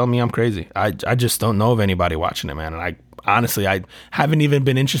 let us tell me I'm crazy. I just don't know of anybody watching it, man. And I honestly haven't even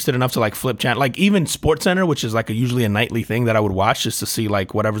been interested enough to like flip channel, like even SportsCenter, which is like usually a nightly thing that I would watch just to see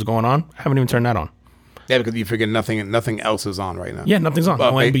like whatever's going on. I haven't even turned that on. Yeah, because you figure nothing else is on right now. Yeah, nothing's on.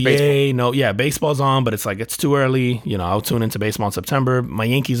 No NBA, baseball's on, but it's like it's too early. You know, I'll tune into baseball in September. My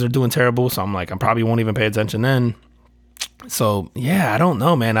Yankees are doing terrible, so I'm like, I probably won't even pay attention then. So yeah, I don't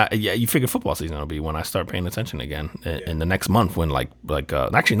know, man. You figure football season will be when I start paying attention again in the next month. When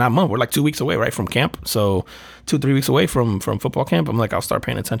actually not a month, we're like 2 weeks away, right, from camp. So 2-3 weeks away from football camp. I'm like, I'll start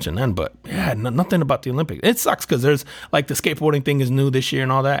paying attention then. But yeah, nothing about the Olympics. It sucks because there's like the skateboarding thing is new this year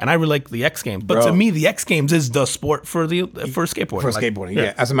and all that, and I really like the X Games. But to me, the X Games is the sport for skateboarding. For skateboarding,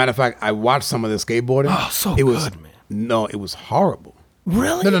 yeah. As a matter of fact, I watched some of the skateboarding. Oh, so good, man. No, it was horrible.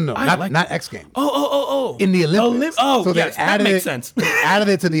 Really? No. Not X Games. Oh. In the Olympics. So yes, that makes sense. They added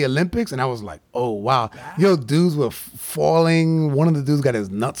it to the Olympics, and I was like, oh, wow. Yo, dudes were falling. One of the dudes got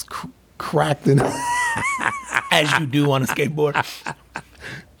his nuts cracked. As you do on a skateboard.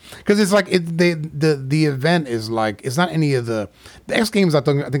 Because it's like the event is like, it's not any of the X Games. I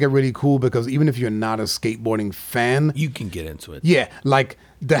think are really cool because even if you're not a skateboarding fan, you can get into it. Yeah, like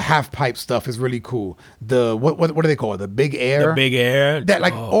the half pipe stuff is really cool. The what do they call it? The big air. The big air. That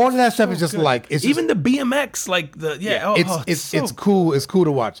like all of that stuff is just good. Like it's even just, the BMX like the it's cool. It's cool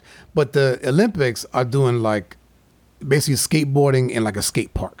to watch. But the Olympics are doing like basically skateboarding in like a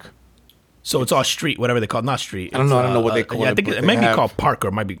skate park. So it's all street, whatever they call it. Not street. I don't know what they call it. I think it might be called park or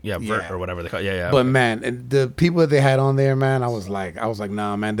it might be vert or whatever they call it. Yeah. But man, and the people that they had on there, man, I was like,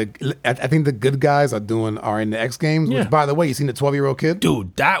 nah, man. I think the good guys are in the X Games. Yeah. Which, by the way, you seen the 12-year-old kid?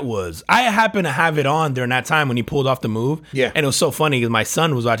 Dude, I happened to have it on during that time when he pulled off the move. Yeah. And it was so funny because my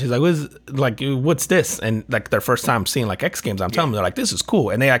son was watching. He's like, what's this? And like their first time seeing like X Games, I'm telling them, they're like, this is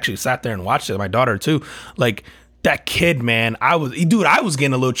cool. And they actually sat there and watched it. My daughter too. Like, that kid, man, I was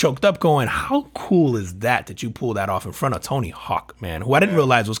getting a little choked up going, how cool is that you pull that off in front of Tony Hawk, man, who I didn't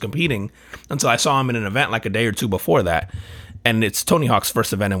realize was competing until I saw him in an event like a day or two before that. And it's Tony Hawk's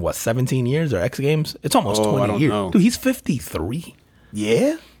first event in 17 years or X Games? It's almost 20 years. Know. Dude, he's 53.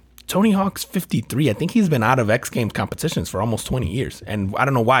 Yeah? Tony Hawk's 53. I think he's been out of X Games competitions for almost 20 years. And I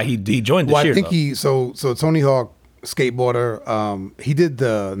don't know why he joined this year. I think so Tony Hawk, skateboarder, he did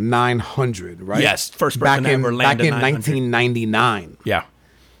the 900, right? Yes, first person ever landed back in 1999. Yeah.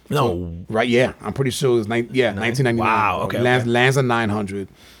 No. Right, yeah. I'm pretty sure it was 1999. Wow, okay. Lands a 900,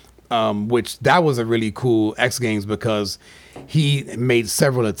 which that was a really cool X Games because he made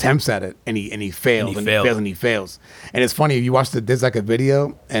several attempts at it and he failed and he fails. And it's funny, if you watch there's like a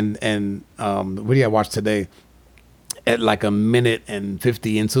video and the video I watched today at like a minute and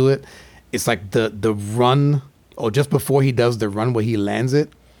 50 into it, it's like the run or just before he does the run where he lands it,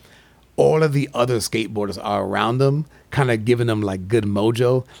 all of the other skateboarders are around him, kind of giving him like good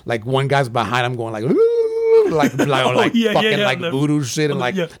mojo. Like one guy's behind him going like like voodoo shit and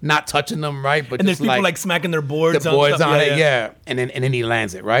like not touching them, right? But and just there's people like smacking their boards. The boards on it, yeah. And then he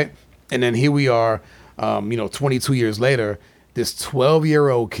lands it, right? And then here we are, 22 years later, this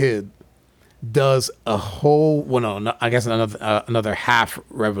 12-year-old kid does a whole, I guess another half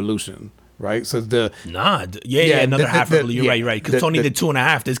revolution. right? So another half. You're right. Because Tony did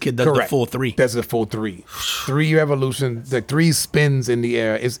 2.5. This kid does the full 3. That's the full 3. 3 evolution. The 3 spins in the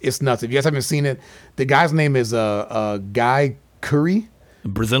air. It's nuts. If you guys haven't seen it, the guy's name is Guy Curry.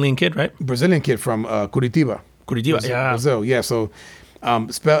 Brazilian kid, right? Brazilian kid from Curitiba. Brazil. Yeah. So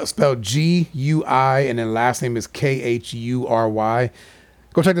spelled Gui, and then last name is Khury.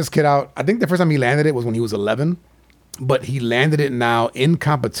 Go check this kid out. I think the first time he landed it was when he was 11. But he landed it now in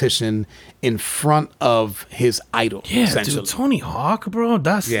competition in front of his idol. Yeah, dude, Tony Hawk, bro.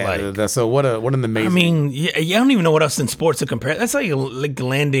 That's so what an amazing. I mean, I don't even know what else in sports to compare. That's like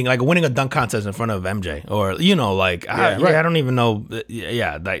landing, like winning a dunk contest in front of MJ, or I don't even know.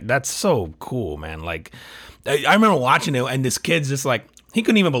 Yeah, that's so cool, man. Like, I remember watching it, and this kid's just like, he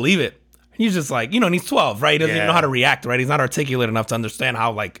couldn't even believe it. He's just like, and he's 12, right? He doesn't even know how to react, right? He's not articulate enough to understand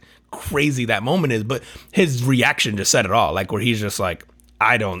how like crazy that moment is, but his reaction just said it all. Like, where he's just like,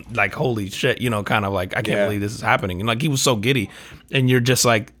 I don't, like, holy shit, kind of like, I can't believe this is happening. And like, he was so giddy, and you're just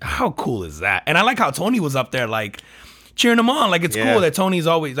like, how cool is that? And I like how Tony was up there like cheering him on. Like, it's cool that Tony's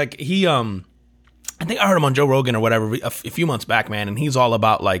always like, he I think I heard him on Joe Rogan or whatever a few months back, man, and he's all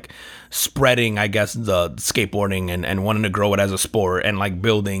about like spreading, I guess, the skateboarding and wanting to grow it as a sport and like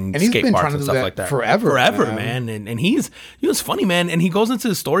building skate parks and stuff like that forever, man. And he was funny, man, and he goes into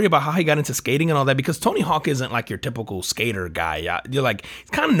the story about how he got into skating and all that, because Tony Hawk isn't like your typical skater guy. You're like, he's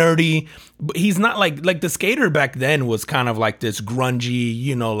kind of nerdy, but he's not like the skater back then was kind of like this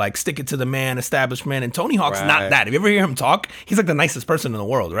grungy, like stick it to the man establishment, and Tony Hawk's not that. If you ever hear him talk, he's like the nicest person in the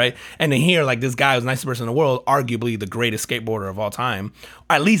world, right? And then here, like, this guy who's the nicest person in the world, arguably the greatest skateboarder of all time,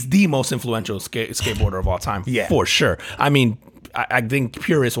 or at least the most influential skateboarder of all time, for sure. I mean, I think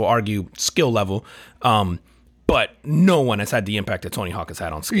purists will argue skill level, but no one has had the impact that Tony Hawk has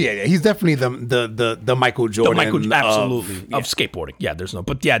had on skate. Yeah, he's definitely the Michael Jordan of skateboarding. Yeah, there's no,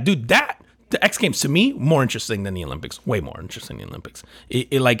 but yeah, dude, the X Games, to me, more interesting than the Olympics. Way more interesting than the Olympics.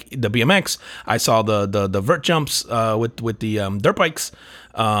 It like the BMX, I saw the vert jumps with the dirt bikes,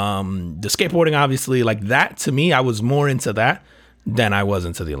 the skateboarding, obviously. Like that, to me, I was more into that than I was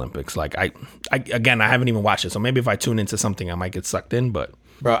into the Olympics. Like I haven't even watched it, so maybe if I tune into something, I might get sucked in. But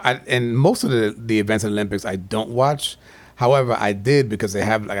and most of the events in the Olympics, I don't watch. However, I did because they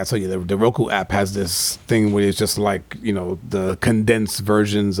have, like I told you, the Roku app has this thing where it's just like, the condensed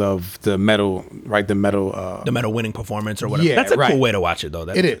versions of the medal, right? The medal winning performance or whatever. Yeah, that's a cool way to watch it, though.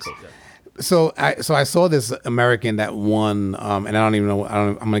 It is. Cool, yeah. So I saw this American that won, and I don't even know.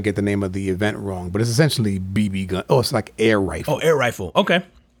 I'm gonna get the name of the event wrong, but it's essentially BB gun. Oh, it's like air rifle. Oh, air rifle. Okay.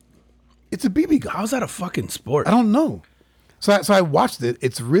 It's a BB gun. How's that a fucking sport? I don't know. So I watched it.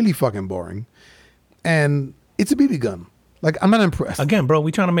 It's really fucking boring, and it's a BB gun. Like, I'm not impressed. Again, bro,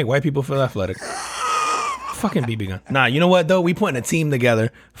 we trying to make white people feel athletic. Fucking BB gun. Nah, you know what, though? We putting a team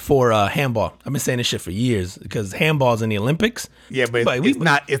together for handball. I've been saying this shit for years because handball's in the Olympics. Yeah, but it's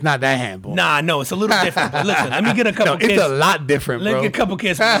not that handball. Nah, no, it's a little different. But listen, let me get a couple kids. It's a lot different, bro. Let me get a couple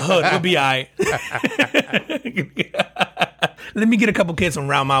kids from the hood. We'll be all right. Let me get a couple kids from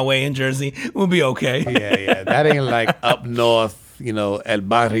around my way in Jersey. We'll be okay. Yeah. That ain't like up north, El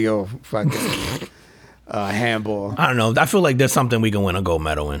Barrio fucking... handball. I don't know. I feel like there's something we can win a gold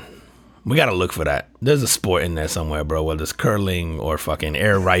medal in. We got to look for that. There's a sport in there somewhere, bro, whether it's curling or fucking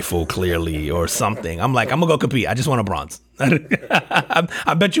air rifle, clearly, or something. I'm like, I'm going to go compete. I just want a bronze.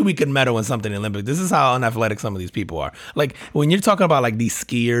 I bet you we could medal in something in the Olympics. This is how unathletic some of these people are. Like, when you're talking about, like, these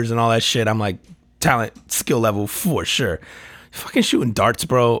skiers and all that shit, I'm like, talent, skill level, for sure. Fucking shooting darts,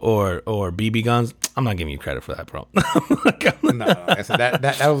 bro, or BB guns. I'm not giving you credit for that, bro. No.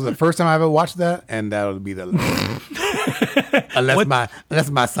 That was the first time I ever watched that, and that'll be the last. unless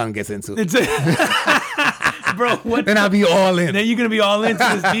my son gets into it. Bro, then I'll be all in. Then you're gonna be all into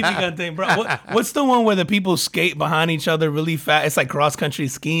this BB gun thing, bro. What's the one where the people skate behind each other really fast? It's like cross country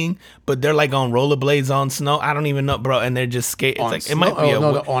skiing, but they're like on rollerblades on snow. I don't even know, bro, and they're just skating. It's like it might be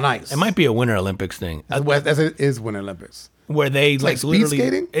on ice. It might be a Winter Olympics thing. As it is Winter Olympics. Where they like speed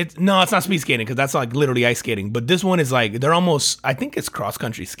skating? It's not speed skating because that's like literally ice skating. But this one is like they're almost. I think it's cross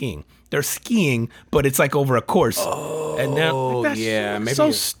country skiing. They're skiing, but it's like over a course. Oh, and they're like, that's maybe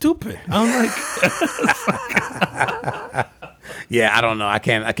so stupid. I'm like, yeah, I don't know. I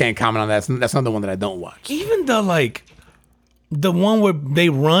can't comment on that. That's another one that I don't watch. Even the one where they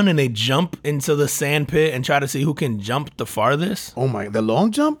run and they jump into the sand pit and try to see who can jump the farthest. Oh my, the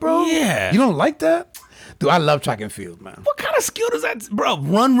long jump, bro. Yeah, you don't like that? Dude, I love track and field, man. What kind of skill does that, bro?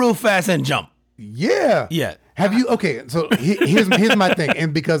 Run real fast and jump. Yeah. Have you? Okay, so here's my thing,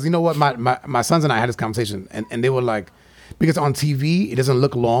 and because you know what, my sons and I had this conversation, and they were like, because on TV it doesn't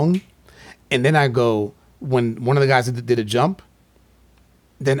look long, and then I go when one of the guys did a jump,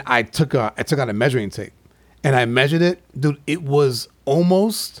 then I took out a measuring tape and I measured it. Dude, it was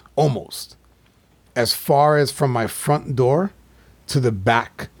almost as far as from my front door to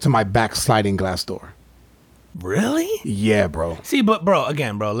my back sliding glass door. Really? Yeah, bro. See, but bro,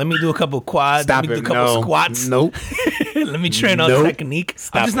 let me do a couple quads. Stop let me it. do a couple squats. Nope. Let me train on technique.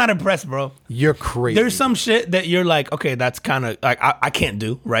 I'm just not impressed, bro. You're crazy. There's some shit that you're like, okay, that's kind of like I can't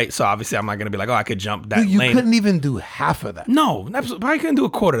do, right? So obviously I'm not gonna be like, oh, I could jump that you lane. couldn't even do half of that. No, absolutely. I couldn't do a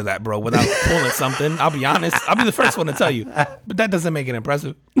quarter of that, bro, without pulling something. I'll be honest. I'll be the first one to tell you, but that doesn't make it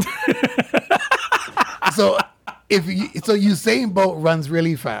impressive. So Usain Bolt runs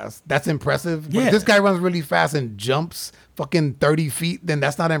really fast. That's impressive. But Yeah. if this guy runs really fast and jumps fucking 30 feet, then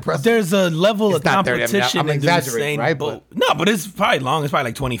that's not impressive. There's a level of not 30. I mean, competition. I'm in exaggerating, Usain right? Bolt. No, but it's probably long. It's probably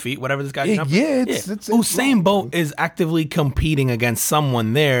like 20 feet, whatever this guy jumping. Yeah, it's Usain long, Bolt is actively competing against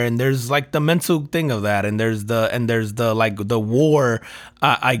someone there, and there's like the mental thing of that, and there's the like the war,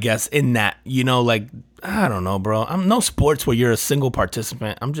 I guess, in that. You know, like I don't know, bro. I'm no sports where you're a single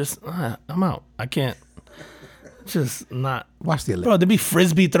participant. I'm just I'm out. I can't. Just not. Watch the Olympics. Bro, there be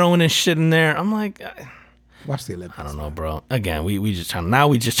frisbee throwing and shit in there. I'm like, Watch the Olympics. I don't know, bro. Again, we just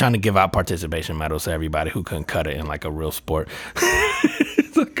trying to give out participation medals to everybody who couldn't cut it in like a real sport.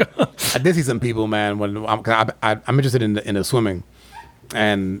 I did see some people, man. When I'm interested in the swimming,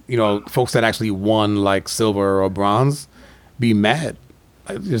 and you know, folks that actually won like silver or bronze, be mad,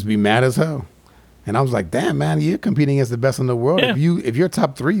 just be mad as hell. And I was like, damn, man, you're competing against the best in the world. Yeah. If you're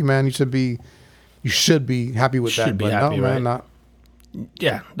top 3, man, you should be happy with that. Should be but happy, no, man, right? not.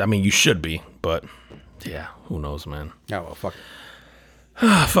 Yeah, I mean, you should be, but yeah, who knows, man. Oh well, fuck.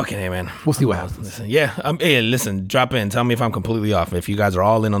 Fucking hey, man. We'll see what happens. Listen, yeah, hey, listen, drop in. Tell me if I'm completely off. If you guys are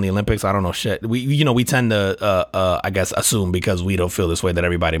all in on the Olympics, I don't know shit. We tend to, I guess, assume because we don't feel this way that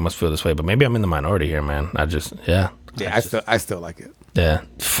everybody must feel this way. But maybe I'm in the minority here, man. I still like it. Yeah,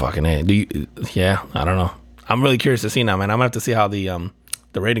 fucking hey. Do you? Yeah, I don't know. I'm really curious to see now, man. I'm gonna have to see how the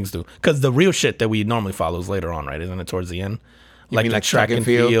ratings do, because the real shit that we normally follow is later on, right? Isn't it towards the end? Like the track and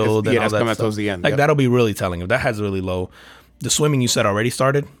field and all that stuff. Towards the end. Like that'll be really telling. If that has really low, the swimming you said already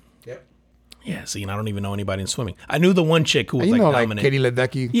started. Yep. Yeah, see, I don't even know anybody in swimming. I knew the one chick who was You know, dominant. like Katie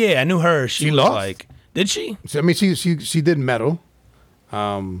Ledecky. Yeah, I knew her. She was lost? like, did she? I mean, she did medal,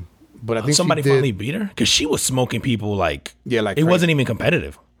 but I think Somebody she did, finally beat her because she was smoking people like like it crazy. wasn't even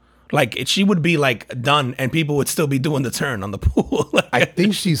competitive. Like she would be like done, and people would still be doing the turn on the pool. I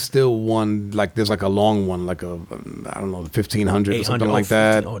think she still won. Like there's like a long one, like a I don't know, 1500 or something like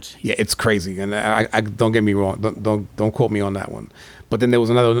that. Yeah, it's crazy. And I don't get me wrong. Don't quote me on that one. But then there was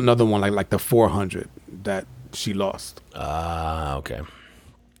another one like the 400 that she lost. Okay.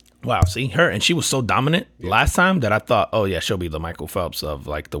 Wow, see her, and she was so dominant last time that I thought, oh yeah, she'll be the Michael Phelps of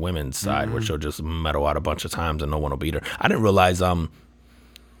like the women's side, where she'll just medal out a bunch of times and no one will beat her. I didn't realize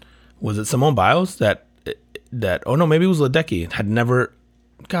was it Simone Biles that oh no, maybe it was Ledecky, had never,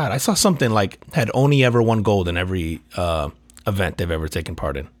 God, I saw something like had only ever won gold in every event they've ever taken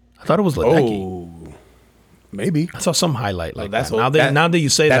part in. I thought it was Ledecky. Oh, maybe. I saw some highlight like that's that. Now that you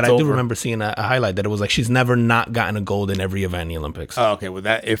say that, I do over. remember seeing a highlight that it was like she's never not gotten a gold in every event in the Olympics. Oh, okay. Well,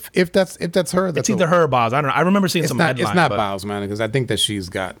 that if that's her, that's it's either her or Biles. I don't know. I remember seeing It's some not. headline. It's not but Biles, man, because I think that she's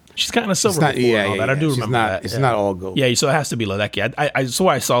gotten a silver before and all that. I do She's remember that. It's not all gold. Yeah, so it has to be Ledecky. I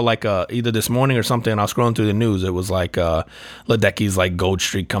swear I saw like either this morning or something. I was scrolling through the news. It was like Ledecky's like gold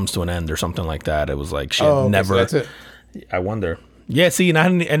streak comes to an end or something like that. It was like she had never. So that's it. I wonder. Yeah, see, and I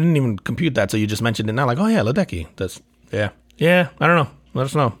didn't even compute that. So you just mentioned it now. Like, oh yeah, Ledecky. That's yeah. I don't know. Let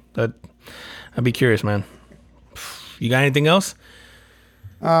us know. I'd be curious, man. You got anything else?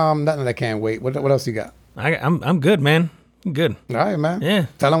 Nothing that I can't wait. What else you got? I'm good, man. I'm good. All right, man. Yeah.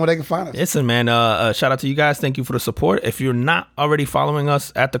 Tell them where they can find us. Listen, man, shout out to you guys. Thank you for the support. If you're not already following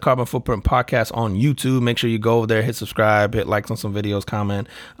us at the Carbon Footprint Podcast on YouTube, make sure you go over there, hit subscribe, hit likes on some videos, comment.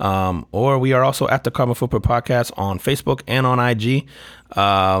 Or we are also at the Carbon Footprint Podcast on Facebook and on IG.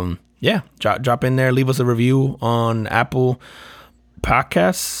 Drop in there. Leave us a review on Apple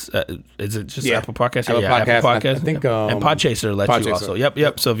Podcasts. Is it just Apple Podcasts? Apple Podcasts. Podcasts. I think and Podchaser lets you also.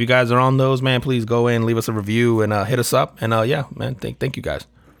 Yep. So if you guys are on those, man, please go in, leave us a review, and hit us up. And man, thank you guys.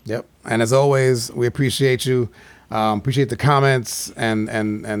 Yep. And as always, we appreciate you. Appreciate the comments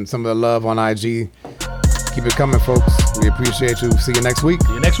and some of the love on IG. Keep it coming, folks. We appreciate you. See you next week.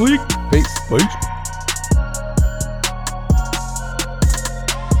 See you next week. Peace.